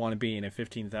aren't going to want to be in a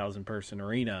 15,000 person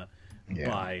arena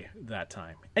by that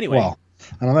time. Anyway, well,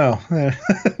 I don't know.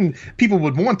 People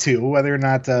would want to. Whether or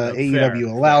not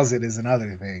AEW allows it is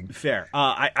another thing. Fair.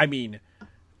 I mean,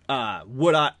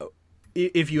 would I?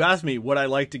 If you ask me, would I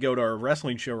like to go to a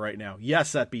wrestling show right now?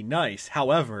 Yes, that'd be nice.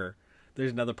 However,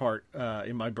 there's another part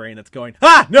in my brain that's going,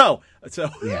 no! So,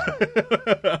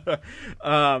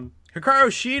 Hikaru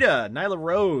Shida, Nyla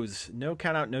Rose, no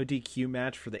countout, no DQ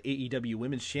match for the AEW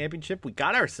Women's Championship. We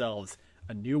got ourselves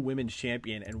a new women's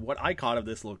champion, and what I caught of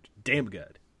this looked damn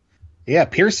good. Yeah,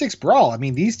 Pier 6 Brawl. I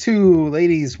mean, these two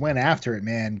ladies went after it,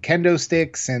 man. Kendo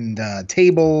sticks and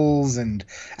tables and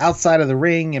outside of the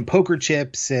ring and poker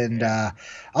chips. And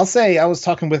I'll say, I was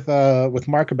talking with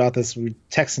Mark about this. We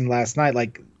texted last night,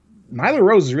 like, Nyla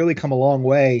Rose has really come a long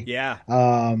way. Yeah.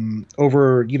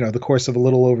 Over the course of a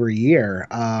little over a year,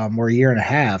 or a year and a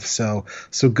half. So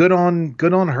good on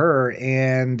her.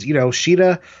 And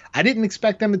Shida, I didn't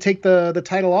expect them to take the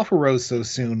title off of Rose so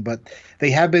soon, but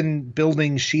they have been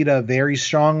building Shida very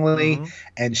strongly,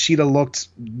 and Shida looked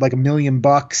like $1 million.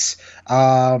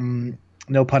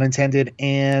 No pun intended.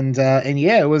 And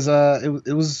yeah, it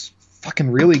was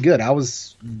fucking really good. I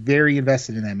was very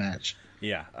invested in that match.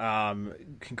 Yeah.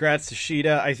 Congrats to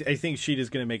Shida. I think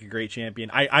Shida's going to make a great champion.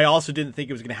 I also didn't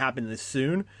think it was going to happen this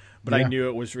soon, but I knew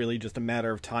it was really just a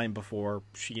matter of time before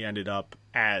she ended up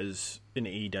as an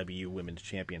AEW Women's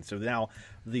Champion. So now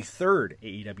the third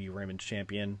AEW Women's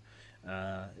Champion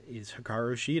is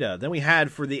Hikaru Shida. Then we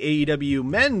had for the AEW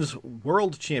Men's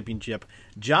World Championship,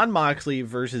 Jon Moxley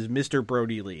versus Mr.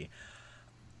 Brody Lee.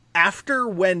 After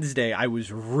Wednesday, I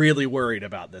was really worried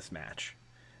about this match,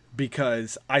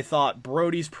 because I thought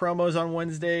Brody's promos on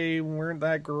Wednesday weren't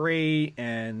that great,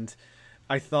 and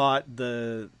I thought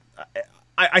the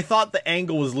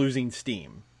angle was losing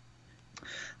steam.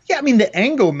 Yeah, I mean, the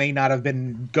angle may not have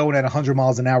been going at 100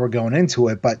 miles an hour going into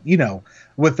it, but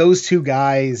with those two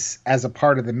guys as a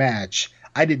part of the match,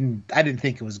 I didn't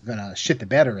think it was gonna shit the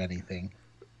bed or anything.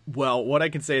 Well, what I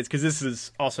can say is, because this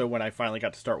is also when I finally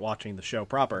got to start watching the show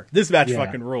proper, this match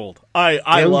fucking ruled.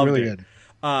 I loved really it. Good.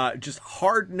 Just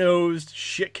hard-nosed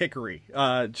shit kickery.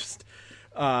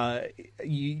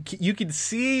 You can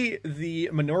see the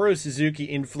Minoru Suzuki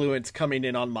influence coming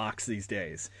in on Mox these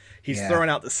days. He's throwing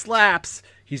out the slaps.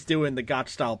 He's doing the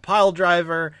Gotch-style pile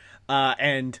driver,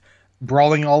 and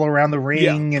brawling all around the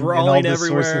ring and all those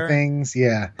sorts of things.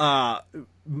 Yeah.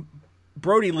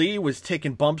 Brody Lee was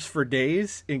taking bumps for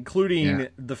days, including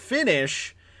the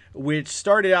finish, which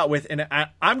started out with, and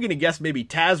I'm going to guess maybe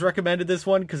Taz recommended this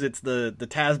one because it's the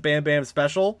Taz Bam Bam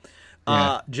special.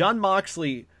 Jon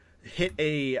Moxley hit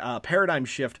a paradigm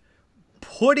shift,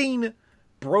 putting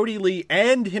Brody Lee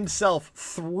and himself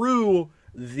through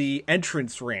the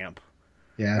entrance ramp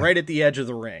right at the edge of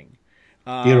the ring.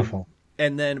 Beautiful.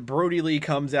 And then Brody Lee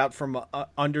comes out from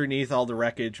underneath all the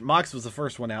wreckage. Mox was the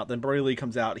first one out. Then Brody Lee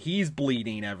comes out. He's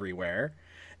bleeding everywhere.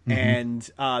 And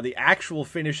the actual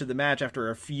finish of the match, after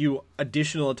a few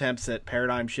additional attempts at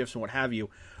paradigm shifts and what have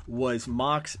you, was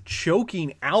Mox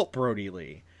choking out Brody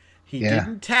Lee. He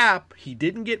didn't tap. He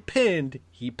didn't get pinned.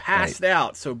 He passed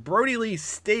out. So Brody Lee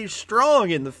stayed strong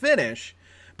in the finish,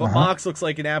 but Mox looks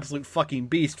like an absolute fucking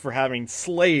beast for having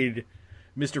slayed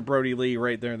Mr. Brody Lee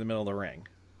right there in the middle of the ring.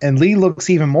 And Lee looks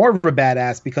even more of a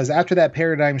badass because after that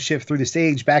paradigm shift through the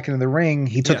stage back into the ring,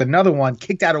 he took another one,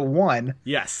 kicked out at 1.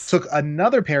 Yes. Took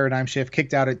another paradigm shift,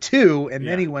 kicked out at 2, and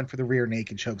then he went for the rear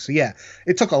naked choke. So yeah,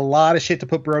 it took a lot of shit to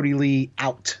put Brody Lee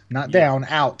out, not down,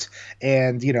 out.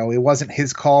 And it wasn't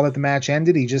his call that the match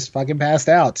ended. He just fucking passed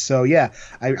out. So yeah,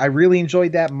 I really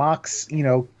enjoyed that. Mox,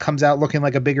 comes out looking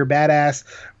like a bigger badass.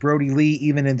 Brody Lee,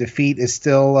 even in defeat, is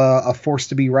still a force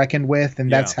to be reckoned with,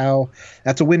 and that's a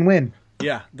win-win.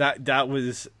 Yeah, that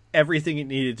was everything it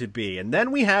needed to be. And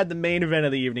then we had the main event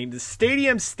of the evening, the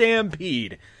Stadium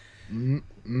Stampede.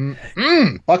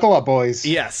 Buckle up, boys.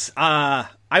 Yes. I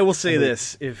will say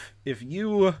this. If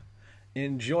you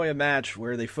enjoy a match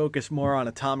where they focus more on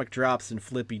atomic drops and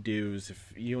flippy doos,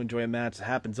 if you enjoy a match that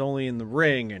happens only in the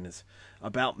ring and is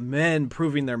about men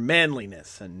proving their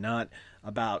manliness and not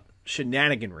about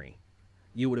shenaniganry,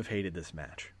 you would have hated this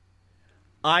match.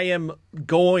 I am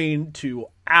going to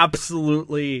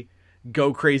absolutely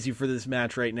go crazy for this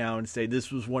match right now and say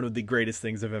this was one of the greatest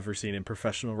things I've ever seen in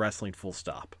professional wrestling, full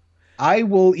stop. I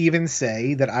will even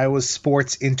say that I was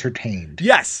sports entertained.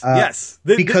 Yes, yes.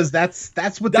 Because that's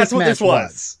what this match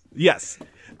was. Yes.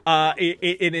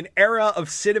 In an era of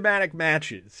cinematic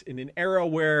matches, in an era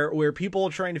where people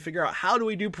are trying to figure out how do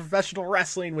we do professional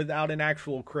wrestling without an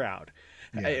actual crowd?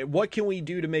 Yeah. What can we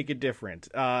do to make it different?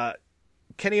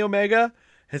 Kenny Omega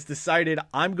has decided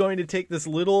I'm going to take this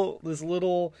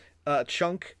little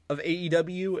chunk of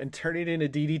AEW and turn it into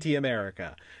DDT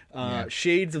America.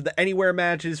 Shades of the Anywhere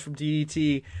matches from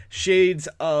DDT, shades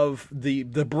of the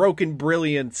Broken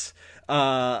Brilliance,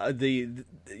 the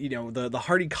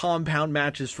Hardy Compound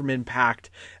matches from Impact,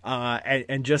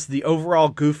 and just the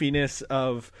overall goofiness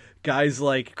of guys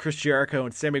like Chris Jericho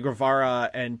and Sammy Guevara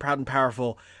and Proud and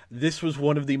Powerful. This was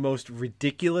one of the most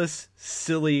ridiculous,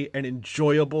 silly, and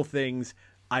enjoyable things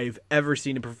I've ever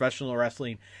seen in professional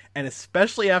wrestling. And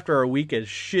especially after a week as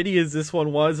shitty as this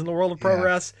one was in the world of pro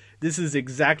wrestling, this is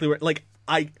exactly what,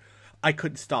 I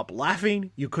couldn't stop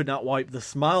laughing. You could not wipe the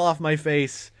smile off my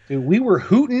face. Dude, we were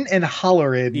hooting and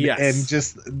hollering and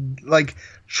just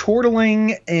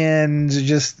chortling and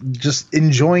just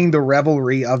enjoying the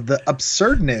revelry of the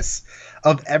absurdness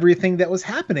of everything that was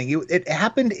happening. It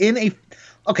happened in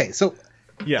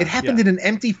it happened in an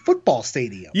empty football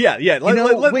stadium.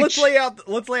 Let's lay out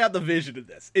the vision of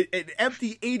this. An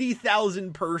empty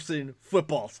 80,000 person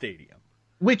football stadium.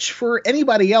 Which for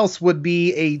anybody else would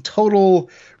be a total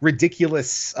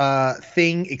ridiculous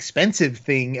expensive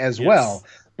thing as well.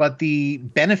 But the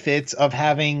benefits of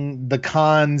having the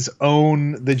Khans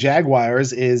own the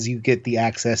Jaguars is you get the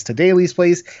access to Daly's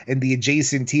place and the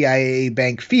adjacent TIAA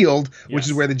Bank Field, which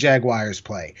is where the Jaguars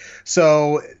play.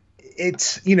 So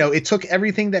it took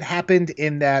everything that happened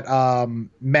in that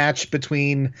match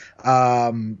between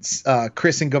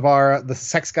Chris and Guevara, the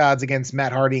Sex Gods against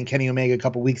Matt Hardy and Kenny Omega a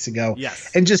couple weeks ago,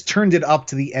 and just turned it up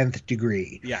to the nth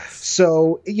degree.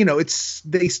 So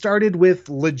they started with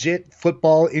legit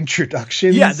football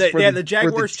introductions. They had the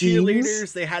Jaguars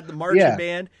cheerleaders. They had the marching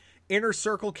band. Inner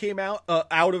Circle came out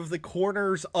of the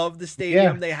corners of the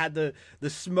stadium. They had the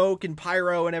smoke and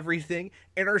pyro and everything.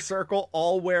 Inner Circle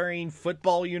all wearing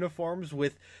football uniforms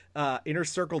with Inner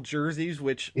Circle jerseys,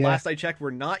 which last I checked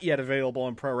were not yet available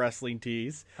on Pro Wrestling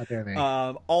Tees.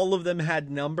 All of them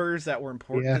had numbers that were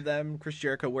important to them. Chris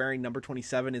Jericho wearing number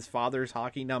 27, his father's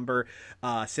hockey number.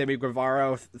 Sammy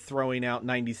Guevara throwing out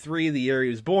 93, the year he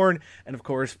was born. And of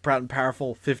course, Proud and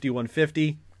Powerful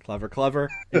 5150. Clever.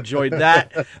 Enjoyed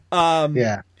that.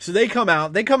 So they come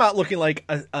out looking like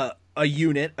a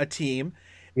unit, a team.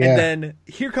 And then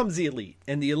here comes the Elite.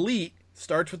 And the Elite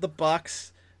starts with the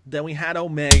Bucks. Then we had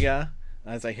Omega,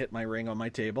 as I hit my ring on my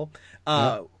table.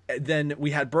 Then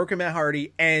we had Broken Matt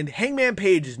Hardy, and Hangman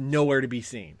Page is nowhere to be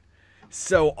seen.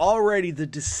 So already the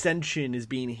dissension is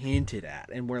being hinted at.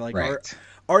 And we're like,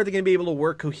 are they going to be able to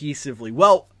work cohesively?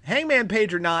 Well, Hangman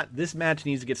Page or not, this match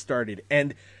needs to get started.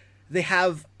 And they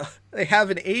have an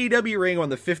AEW ring on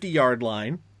the 50-yard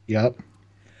line. Yep.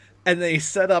 And they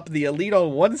set up the Elite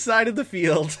on one side of the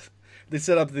field. They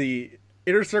set up the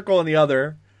Inner Circle on the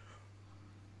other.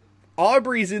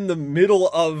 Aubrey's in the middle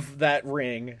of that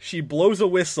ring. She blows a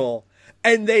whistle,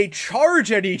 and they charge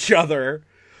at each other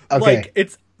like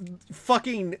it's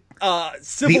fucking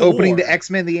Civil the opening War. To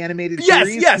X-Men the animated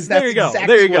series. Yes, there you go.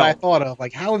 Exactly there you go. What I thought of.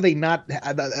 Like, how have they not?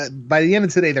 By the end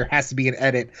of today, there has to be an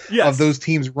edit of those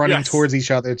teams running towards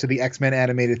each other to the X-Men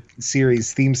animated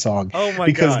series theme song. Oh my god!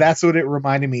 Because that's what it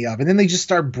reminded me of. And then they just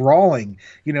start brawling.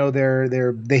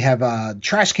 They have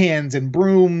trash cans and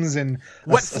brooms and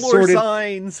wet floor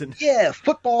signs and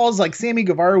footballs. Like Sammy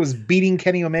Guevara was beating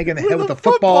Kenny Omega in the head with a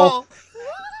football.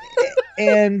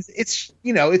 And it's,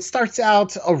 it starts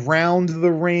out around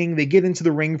the ring. They get into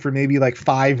the ring for maybe like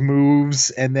 5 moves.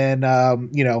 And then,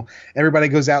 everybody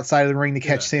goes outside of the ring to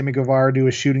catch Sammy Guevara do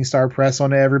a shooting star press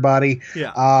on everybody.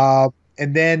 Yeah.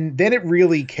 And then it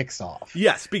really kicks off.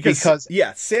 Yes, because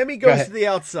Sammy goes to the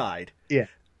outside. Yeah.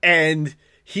 And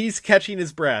he's catching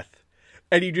his breath.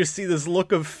 And you just see this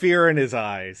look of fear in his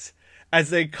eyes as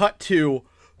they cut to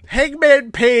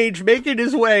Hangman Page making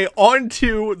his way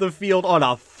onto the field on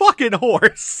a fucking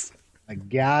horse. A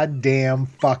goddamn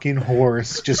fucking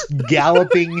horse just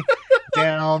galloping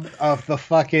down of the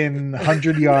fucking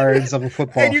 100 yards of a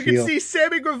football field. And you can see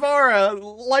Sammy Guevara,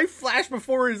 life flash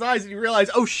before his eyes, and you realize,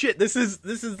 oh shit, this is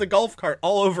the golf cart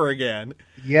all over again.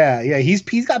 Yeah, he's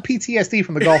got PTSD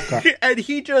from the golf cart. And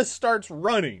he just starts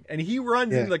running, and he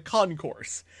runs in the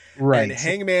concourse. Right. And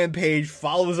Hangman Page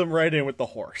follows him right in with the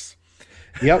horse.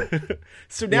 Yep.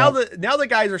 So now the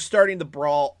guys are starting to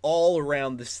brawl all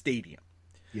around the stadium.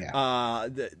 Yeah.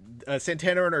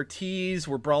 Santana and Ortiz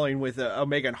were brawling with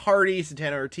Omega and Hardy.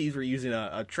 Santana and Ortiz were using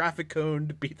a traffic cone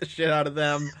to beat the shit out of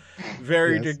them.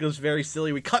 Very ridiculous, very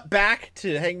silly. We cut back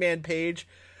to Hangman Page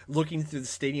looking through the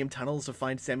stadium tunnels to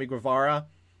find Sammy Guevara.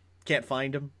 Can't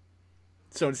find him.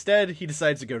 So instead, he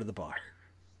decides to go to the bar.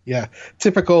 Yeah,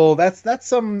 typical. That's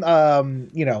some that's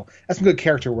some good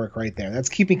character work right there. That's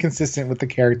keeping consistent with the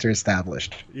character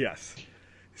established. Yes.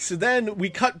 So then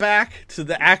we cut back to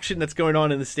the action that's going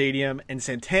on in the stadium, and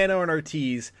Santana and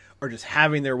Ortiz are just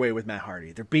having their way with Matt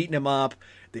Hardy. They're beating him up.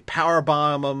 They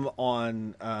powerbomb him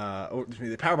on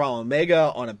they powerbomb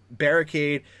Omega on a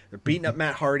barricade. They're beating up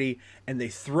Matt Hardy, and they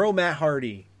throw Matt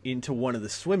Hardy into one of the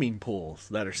swimming pools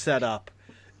that are set up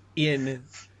in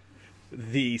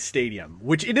the stadium,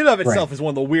 which in and of itself is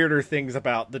one of the weirder things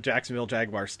about the Jacksonville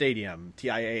Jaguar Stadium,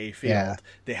 TIAA field. Yeah.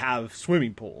 They have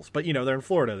swimming pools, but they're in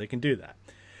Florida. They can do that.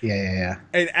 Yeah.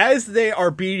 And as they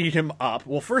are beating him up,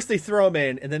 well, first they throw him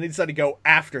in, and then they decide to go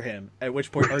after him, at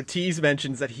which point Ortiz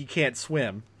mentions that he can't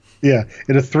swim. Yeah,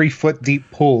 in a 3-foot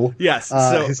deep pool. Yes,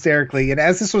 hysterically. And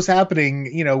as this was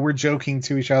happening, we're joking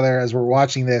to each other as we're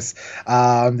watching this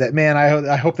that, man,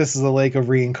 I hope this is a Lake of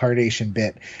Reincarnation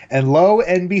bit. And lo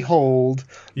and behold,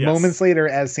 moments later,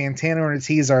 as Santana and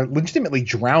Ortiz are legitimately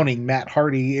drowning Matt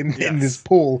Hardy in this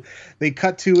pool, they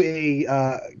cut to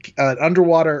an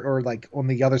underwater, or like on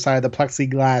the other side of the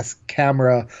plexiglass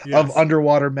camera of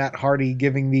underwater Matt Hardy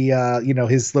giving the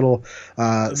his little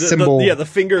symbol, the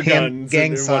finger guns,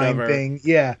 gang sign thing,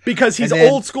 because he's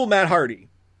old school Matt Hardy.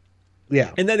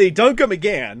 Yeah, and then they dunk him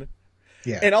again.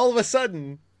 Yeah, and all of a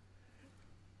sudden,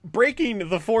 breaking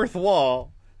the fourth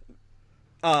wall,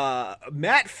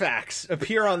 Matt Facts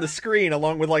appear on the screen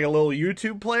along with like a little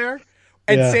YouTube player.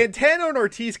 And Santana and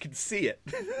Ortiz can see it.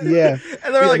 Yeah.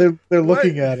 And they're they're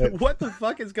looking at it. What the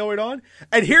fuck is going on?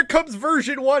 And here comes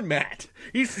version 1, Matt.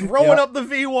 He's throwing up the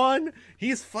V1.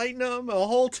 He's fighting them a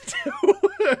whole to-do.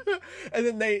 And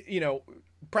then they,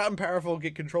 Proud and Powerful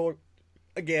get control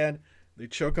again. They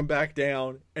choke him back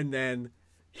down. And then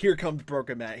here comes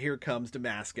Broken Matt. Here comes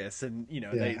Damascus. And,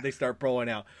 they start brawling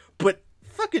out. But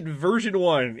fucking version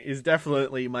 1 is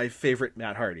definitely my favorite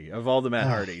Matt Hardy of all the Matt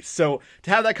Hardys. So to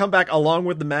have that come back along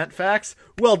with the Matt Facts,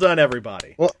 well done,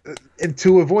 everybody. Well, and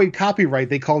to avoid copyright,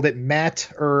 they called it Matt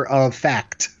or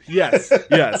Fact. Yes,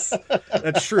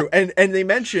 that's true. And they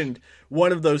mentioned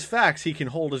one of those facts, he can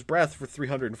hold his breath for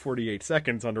 348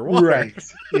 seconds underwater. Right.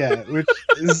 Yeah, which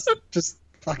is just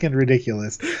fucking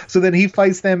ridiculous. So then he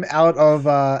fights them out of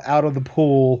the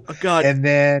pool. Oh, God. And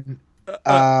then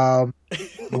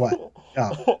what?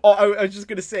 Oh. I was just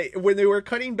gonna say, when they were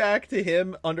cutting back to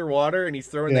him underwater and he's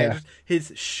throwing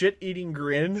his shit-eating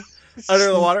grin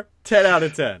under the water, 10 out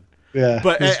of 10. Yeah,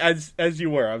 but as you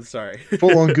were, I'm sorry.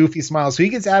 Full on goofy smile. So he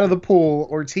gets out of the pool.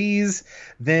 Ortiz,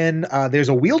 then there's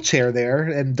a wheelchair there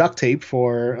and duct tape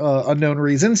for unknown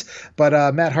reasons.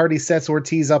 But Matt Hardy sets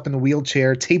Ortiz up in the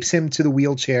wheelchair, tapes him to the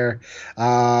wheelchair.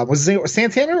 Was it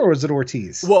Santana or was it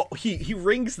Ortiz? Well, he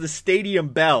rings the stadium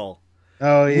bell.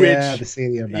 Oh, yeah, the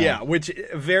stadium bell. Yeah, which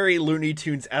very Looney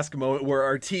Tunes-esque moment where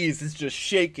Ortiz is just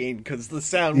shaking because the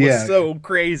sound was so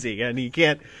crazy and he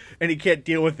can't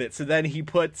deal with it. So then he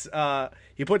puts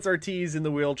Ortiz in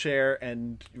the wheelchair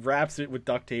and wraps it with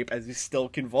duct tape as he's still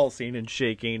convulsing and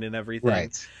shaking and everything.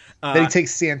 Right. Then he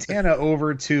takes Santana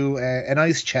over to an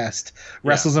ice chest,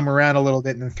 wrestles him around a little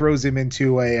bit, and then throws him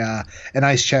into an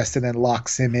ice chest, and then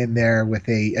locks him in there with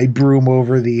a broom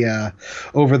over the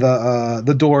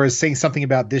doors, saying something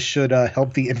about this should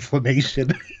help the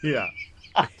inflammation. Yeah.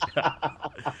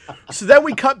 So then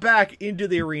we cut back into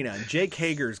the arena, and Jake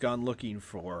Hager's gone looking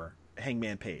for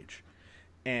Hangman Page,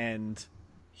 and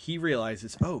he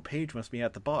realizes, Page must be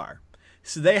at the bar.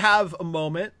 So they have a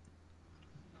moment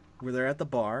where they're at the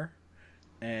bar,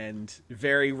 and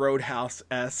very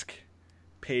Roadhouse-esque,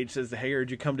 Paige says to Hager,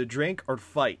 "Did you come to drink or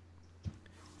fight?"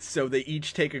 So they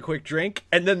each take a quick drink,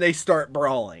 and then they start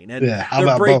brawling. And how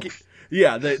about both?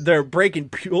 Yeah, they're breaking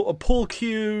pool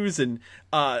cues, and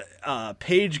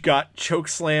Paige got choke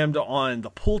slammed on the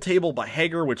pool table by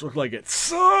Hager, which looked like it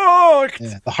sucked.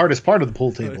 Yeah, the hardest part of the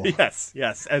pool table. Yes,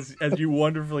 as you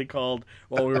wonderfully called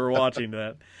while we were watching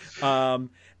that.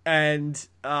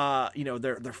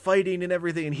 They're fighting and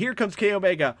everything, and here comes Kenny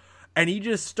Omega, and he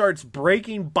just starts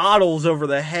breaking bottles over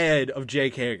the head of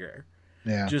Jake Hager.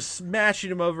 Yeah, just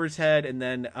smashing him over his head, and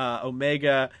then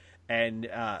Omega and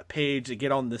Paige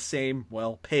get on the same.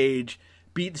 Well, Paige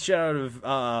beat the shit out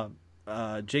of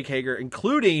Jake Hager,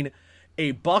 including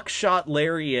a buckshot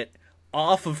lariat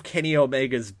off of Kenny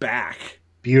Omega's back.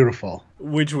 Beautiful.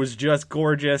 Which was just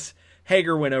gorgeous.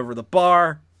 Hager went over the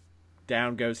bar.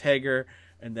 Down goes Hager.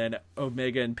 And then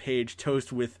Omega and Paige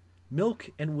toast with milk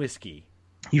and whiskey.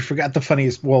 You forgot the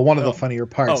funniest, one of the funnier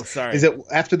parts. Oh, sorry. Is that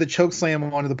after the choke slam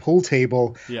onto the pool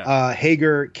table,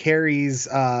 Hager carries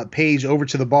Paige over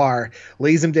to the bar,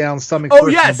 lays him down stomach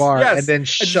first in the bar, and then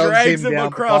shoves him down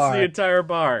across the entire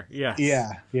bar. Yes.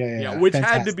 Yeah. Which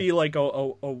had to be like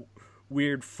a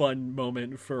weird, fun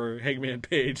moment for Hangman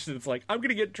Page. It's like, I'm going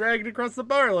to get dragged across the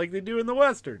bar like they do in the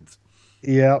Westerns.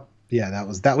 Yep. Yeah,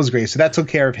 that was great. So that took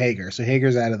care of Hager. So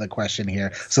Hager's out of the question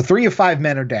here. So 3 of 5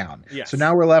 men are down. Yes. So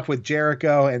now we're left with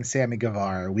Jericho and Sammy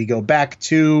Guevara. We go back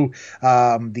to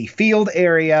the field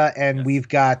area, and we've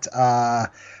got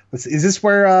is this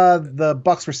where the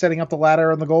Bucks were setting up the ladder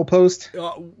on the goalpost?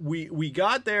 We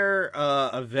got there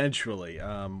eventually.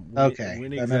 Okay.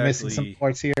 When exactly, am I missing some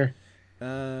parts here?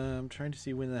 I'm trying to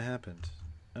see when that happened.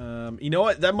 You know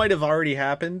what? That might have already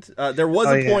happened. There was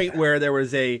a point where there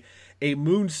was a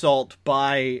moonsault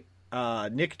by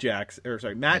Matt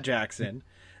Jackson.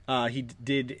 He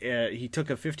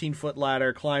took a 15-foot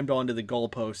ladder, climbed onto the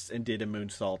goalposts, and did a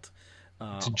moonsault.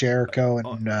 To Jericho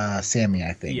and Sammy,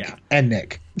 I think. Yeah. And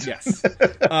Nick. Yes.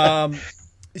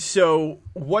 So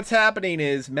what's happening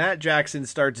is Matt Jackson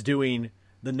starts doing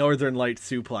the Northern Lights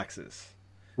suplexes.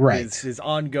 Right. His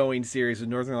ongoing series of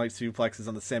Northern Lights suplexes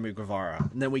on the Sammy Guevara.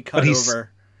 And then we cut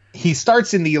over. He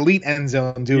starts in the elite end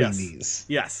zone doing these.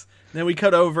 Yes. Then we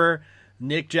cut over.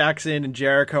 Nick Jackson and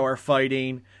Jericho are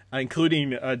fighting,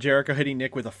 including Jericho hitting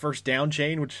Nick with a first down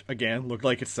chain, which, again, looked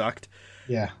like it sucked.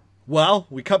 Yeah. Well,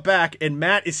 we cut back, and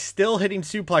Matt is still hitting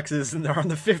suplexes, and they're on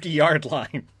the 50-yard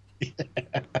line.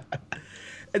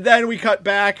 And then we cut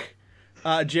back.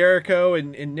 Jericho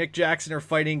and Nick Jackson are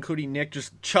fighting, including Nick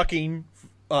just chucking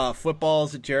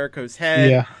footballs at Jericho's head.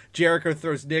 Yeah. Jericho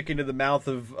throws Nick into the mouth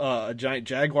of a giant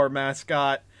Jaguar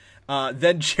mascot.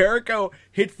 Then Jericho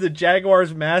hits the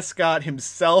Jaguars mascot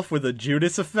himself with a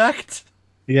Judas effect.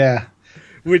 Yeah.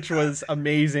 Which was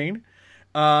amazing.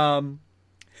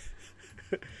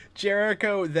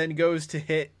 Jericho then goes to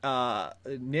hit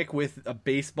Nick with a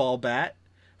baseball bat.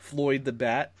 Floyd the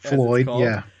Bat. Floyd,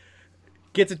 yeah.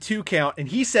 Gets a 2 count, and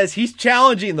he says he's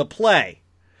challenging the play.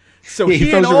 So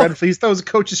he throws a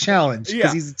coach's challenge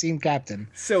because he's the team captain.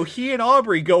 So he and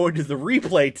Aubrey go into the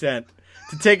replay tent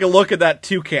to take a look at that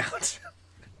 2 count.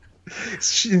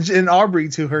 And Aubrey,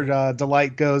 to her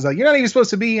delight, goes, "You're not even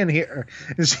supposed to be in here."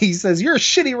 And she says, "You're a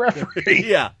shitty referee."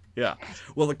 Yeah.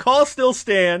 Well, the call still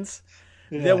stands.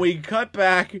 Yeah. Then we cut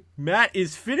back. Matt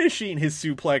is finishing his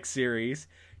suplex series,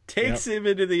 takes him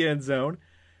into the end zone.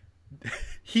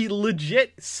 He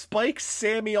legit spikes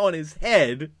Sammy on his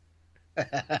head.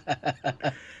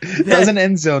 Does an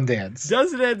end zone dance,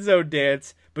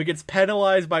 but gets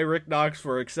penalized by Rick Knox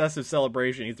for excessive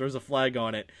celebration. He throws a flag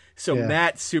on it. So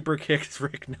Matt super kicks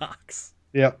Rick Knox.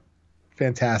 Yep.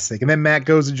 Fantastic. And then Matt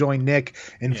goes to join Nick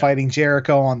in fighting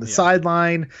Jericho on the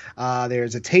sideline.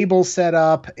 There's a table set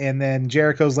up, and then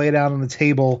Jericho's laid out on the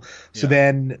table. So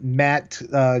then Matt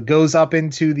goes up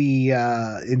into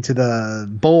the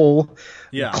bowl,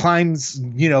 climbs,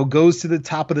 goes to the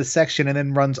top of the section, and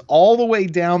then runs all the way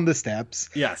down the steps.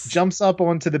 Yes. Jumps up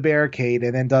onto the barricade,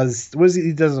 and then does a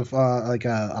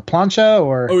plancha,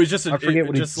 or it's just a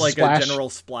general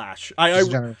splash.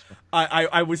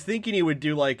 I was thinking he would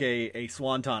do like a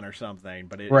swanton or something,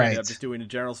 but it ended up just doing a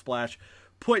general splash.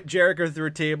 Put Jericho through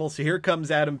a table. So here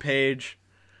comes Adam Page,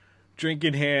 drink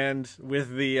in hand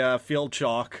with the field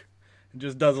chalk, and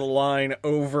just does a line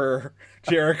over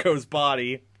Jericho's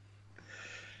body.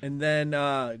 And then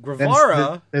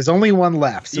Guevara... There's only one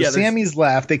left. So Sammy's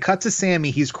left. They cut to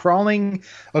Sammy. He's crawling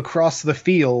across the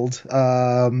field,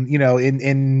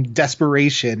 in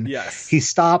desperation. Yes. He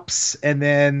stops, and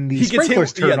then the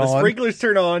sprinklers turn on. The sprinklers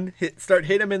turn on, start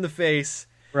hitting him in the face.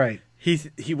 Right.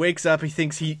 He wakes up, he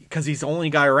thinks because he's the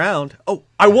only guy around, oh,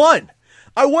 I won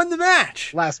the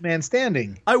match. Last man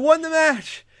standing. I won the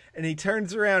match. And he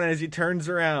turns around, and as he turns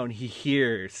around, he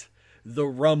hears the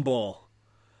rumble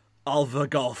of the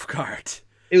golf cart.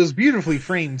 It was beautifully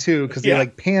framed too, because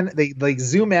they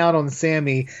zoom out on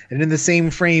Sammy, and in the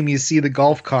same frame you see the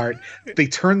golf cart. They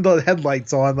turn the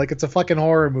headlights on like it's a fucking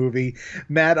horror movie.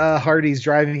 Matt Hardy's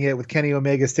driving it with Kenny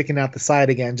Omega sticking out the side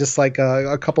again, just like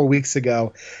a couple weeks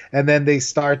ago. And then they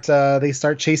start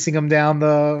chasing him down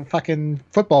the fucking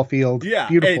football field. Yeah,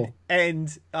 beautiful.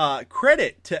 And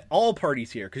credit to all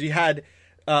parties here, because you had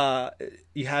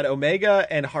Omega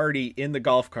and Hardy in the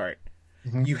golf cart.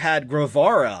 Mm-hmm. You had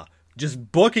Guevara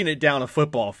just booking it down a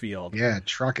football field. Yeah,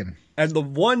 trucking. And the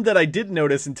one that I didn't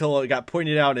notice until it got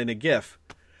pointed out in a GIF,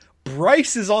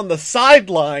 Bryce is on the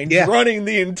sidelines running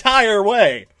the entire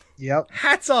way. Yep.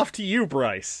 Hats off to you,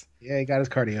 Bryce. Yeah, he got his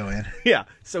cardio in. Yeah,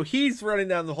 so he's running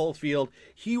down the whole field.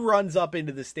 He runs up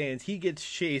into the stands. He gets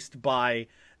chased by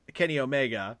Kenny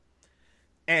Omega.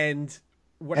 And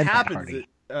what happens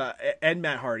and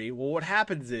Matt Hardy. Well, what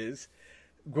happens is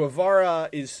Guevara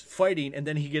is fighting, and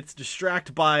then he gets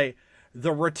distracted by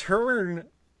the return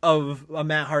of a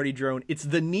Matt Hardy drone. It's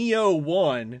the Neo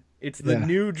 1. It's the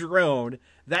new drone.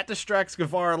 That distracts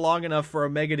Guevara long enough for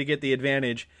Omega to get the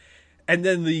advantage. And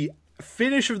then the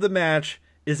finish of the match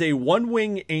is a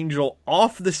one-wing angel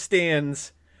off the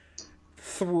stands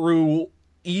through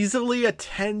easily a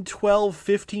 10, 12,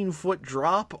 15-foot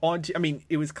drop onto... I mean,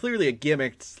 it was clearly a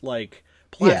gimmicked,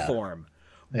 platform. Yeah.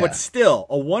 But still,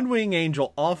 a one-wing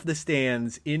angel off the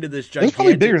stands into this gigantic... It was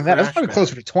probably bigger than that. It was probably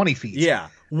closer to 20 feet. Yeah.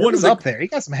 One was up there. He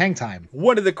got some hang time.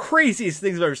 One of the craziest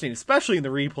things I've ever seen, especially in the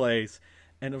replays.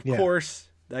 And, of course,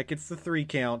 that gets the 3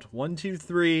 count. 1, 2,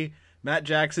 3. Matt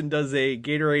Jackson does a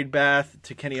Gatorade bath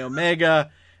to Kenny Omega.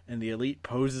 And the Elite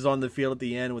poses on the field at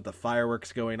the end with the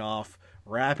fireworks going off,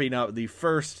 wrapping up the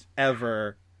first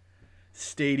ever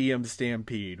Stadium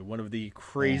Stampede, one of the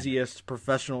craziest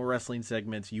professional wrestling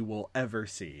segments you will ever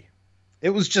see.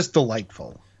 It was just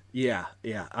delightful. Yeah.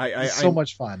 So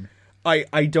much fun.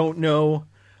 I don't know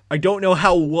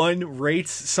how one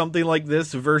rates something like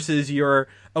this versus your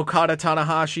Okada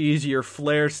Tanahashis, your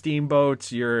Flair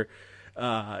Steamboats, your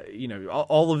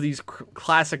all of these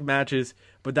classic matches,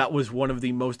 but that was one of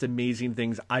the most amazing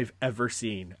things I've ever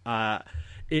seen. I've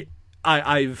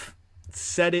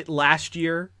said it last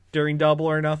year during Double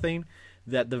or Nothing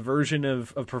that the version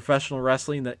of professional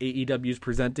wrestling that AEW is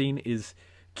presenting is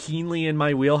keenly in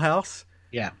my wheelhouse.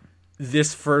 Yeah.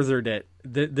 This furthered it.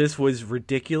 This was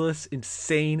ridiculous,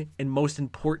 insane, and most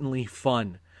importantly,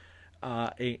 fun.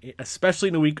 Especially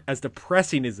in a week as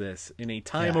depressing as this, in a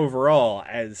time overall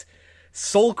as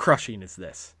soul-crushing as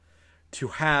this, to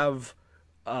have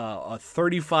a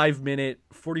 35-minute,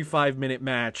 45-minute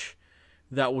match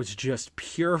that was just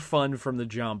pure fun from the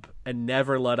jump and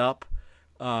never let up.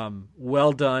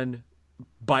 Well done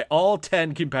by all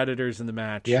 10 competitors in the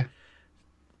match. Yeah.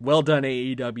 Well done,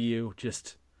 AEW.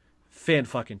 Just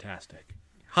fan-fucking-tastic.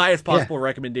 Highest possible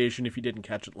recommendation if you didn't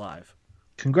catch it live.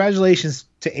 Congratulations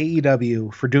to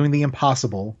AEW for doing the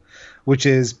impossible, which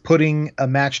is putting a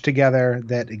match together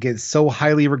that gets so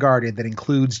highly regarded that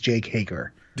includes Jake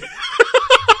Hager.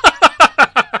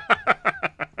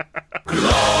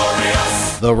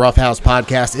 The Rough House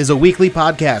Podcast is a weekly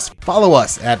podcast. Follow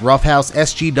us at Roughhouse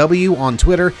SGW on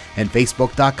Twitter and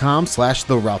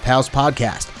Facebook.com/The Rough House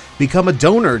Podcast. Become a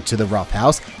donor to The Rough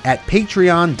House at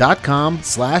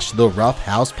Patreon.com/The Rough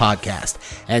House Podcast.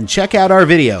 And check out our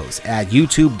videos at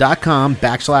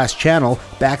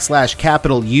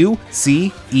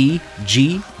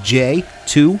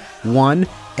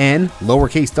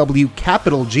YouTube.com/channel/UCEGJ21N w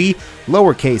capital G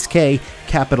lowercase k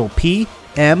capital P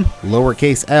M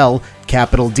lowercase L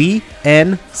capital D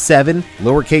N 7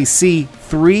 lowercase c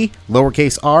 3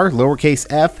 lowercase r lowercase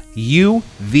f U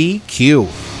V Q.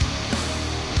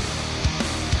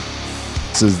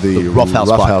 This is the Rough House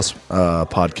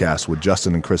podcast with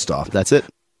Justin and Christoff. That's it.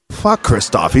 Fuck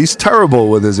Christoff. He's terrible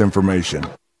with his information.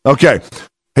 Okay.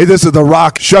 Hey, this is The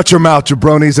Rock. Shut your mouth,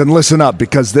 jabronis, and listen up,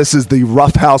 because this is the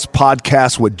Rough House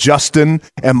podcast with Justin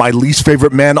and my least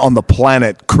favorite man on the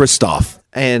planet, Christoff.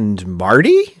 And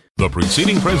Marty? The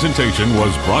preceding presentation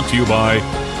was brought to you by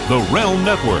the Realm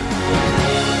Network.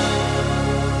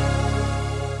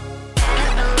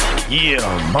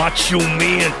 Yeah, Macho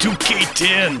Man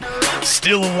 2K10,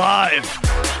 still alive.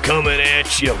 coming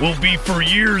at you. Will be for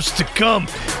years to come.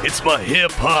 It's my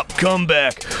hip-hop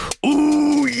comeback.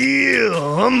 Ooh, yeah,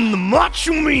 I'm the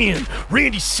Macho Man,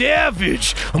 Randy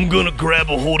Savage. I'm gonna grab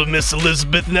a hold of Miss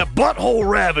Elizabeth and that butthole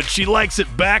rabbit. She likes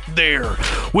it back there.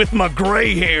 With my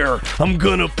gray hair, I'm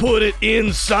gonna put it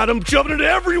inside. I'm jumping it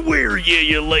everywhere. Yeah,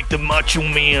 you like the Macho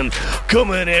Man.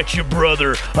 Coming at you,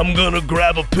 brother. I'm gonna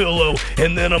grab a pillow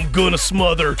and then I'm gonna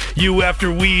smother you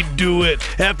after we do it.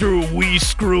 After we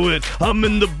screw it. I'm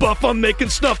in the buff, I'm making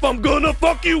stuff. I'm gonna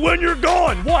fuck you when you're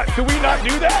gone. What? Can we not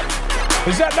do that?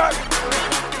 Is that not?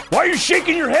 Why are you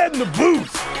shaking your head in the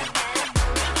booth?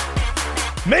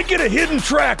 Make it a hidden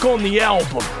track on the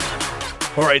album.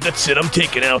 All right, that's it. I'm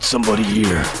taking out somebody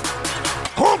here.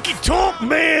 Honky Tonk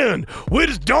Man with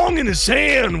his dong in his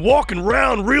hand, walking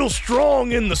around real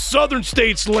strong in the southern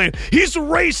states land. He's a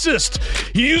racist.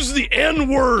 He uses the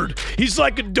N-word. He's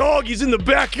like a dog. He's in the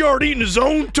backyard eating his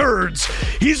own turds.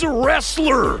 He's a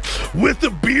wrestler with a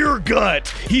beer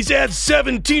gut. He's had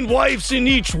 17 wives and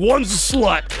each one's a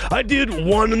slut. I did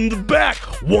one in the back,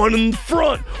 one in the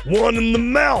front, one in the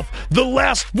mouth. The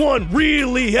last one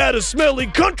really had a smelly.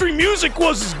 Country music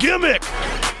was his gimmick.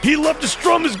 He loved to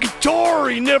strum his guitar.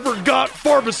 He never got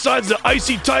far besides the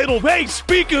icy title. Hey,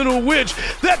 speaking of which,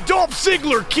 that Dolph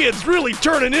Ziggler kid's really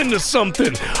turning into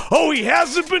something. Oh, he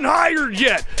hasn't been hired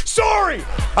yet. Sorry,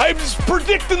 I'm just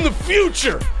predicting the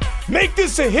future. Make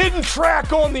this a hidden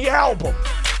track on the album.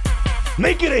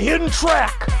 Make it a hidden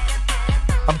track.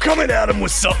 I'm coming at him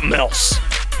with something else.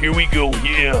 Here we go,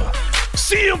 yeah.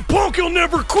 CM Punk, he'll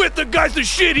never quit. The guy's the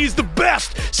shit, he's the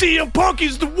best. CM Punk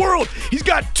is the world. He's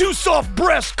got two soft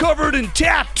breasts covered in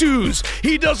tattoos.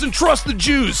 He doesn't trust the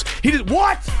Jews.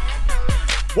 What?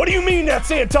 What do you mean that's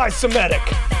anti-Semitic?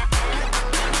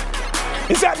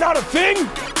 Is that not a thing?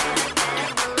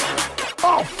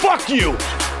 Oh, fuck you.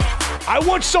 I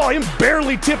once saw him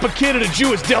barely tip a kid at a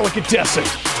Jewish delicatessen.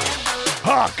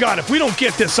 Oh, God, if we don't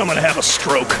get this, I'm gonna have a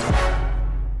stroke.